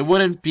for. It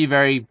wouldn't be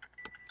very...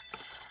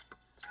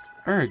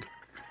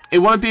 It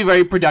wouldn't be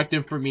very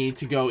productive for me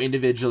to go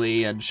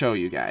individually and show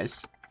you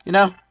guys. You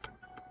know?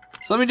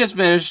 So let me just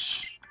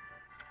finish...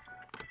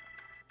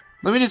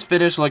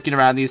 looking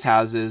around these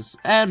houses,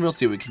 and we'll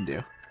see what we can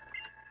do.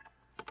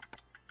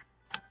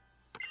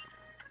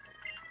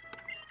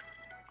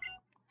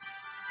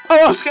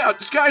 Oh,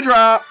 Sky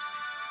Drop!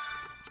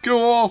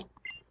 Cool!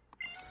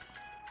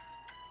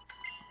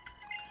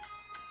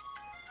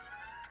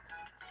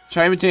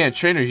 Try imitating a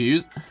trainer who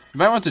uses... You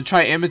might want to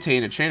try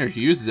imitating a trainer who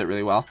uses it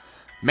really well.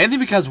 Mainly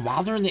because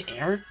while they're in the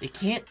air, they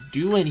can't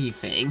do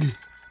anything.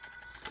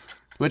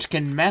 Which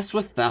can mess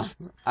with them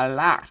a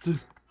lot.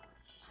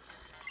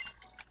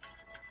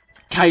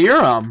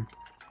 Kyurem!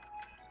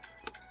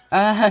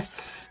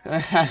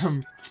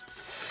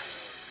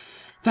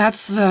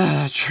 That's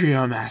the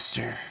Trio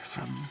Master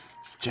from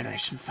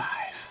Generation 5.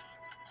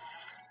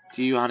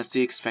 Do you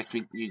honestly expect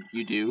me...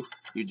 You do?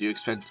 You do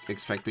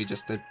expect me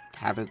just to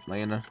have it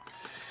lay in a...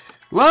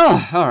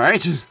 Well,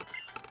 alright.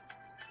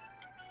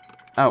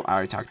 Oh, I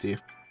already talked to you.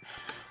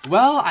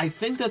 Well, I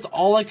think that's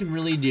all I can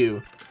really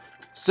do.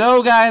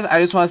 So, guys, I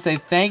just want to say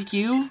thank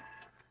you.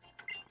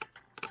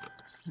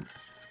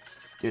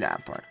 Do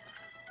that part.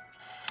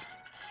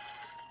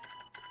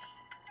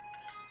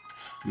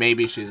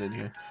 Maybe she's in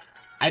here.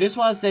 I just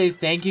want to say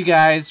thank you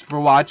guys for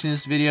watching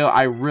this video.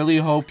 I really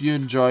hope you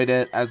enjoyed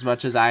it as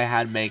much as I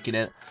had making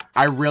it.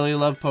 I really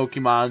love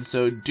Pokemon,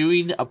 so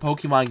doing a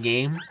Pokemon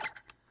game...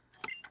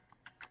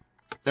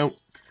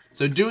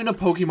 So doing a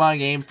Pokemon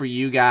game for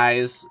you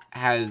guys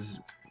has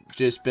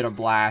just been a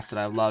blast, and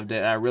I loved it.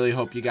 And I really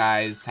hope you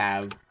guys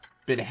have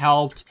been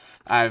helped.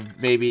 I've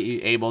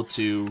maybe able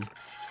to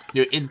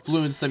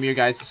influence some of your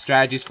guys'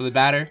 strategies for the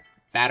better.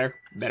 And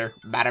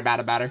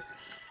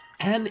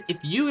if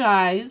you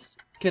guys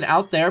can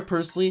out there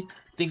personally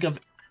think of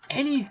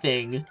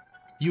anything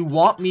you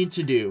want me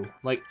to do,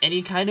 like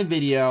any kind of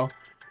video,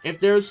 if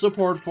there's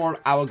support for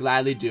it, I will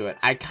gladly do it.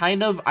 I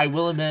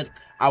will admit,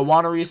 I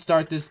want to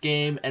restart this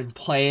game and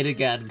play it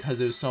again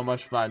because it was so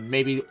much fun.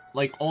 Maybe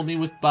like only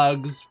with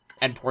bugs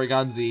and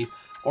porygon-z,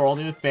 or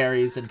only with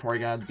berries and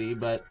porygon-z,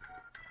 but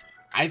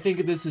I think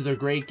this is a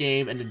great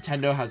game, and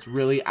Nintendo has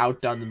really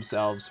outdone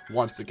themselves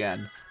once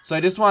again. So I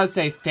just want to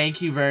say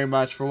thank you very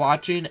much for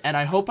watching, and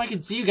I hope I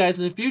can see you guys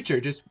in the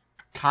future. Just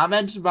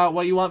comment about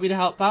what you want me to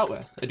help out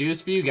with. I do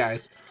this for you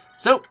guys.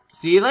 So,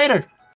 see you later!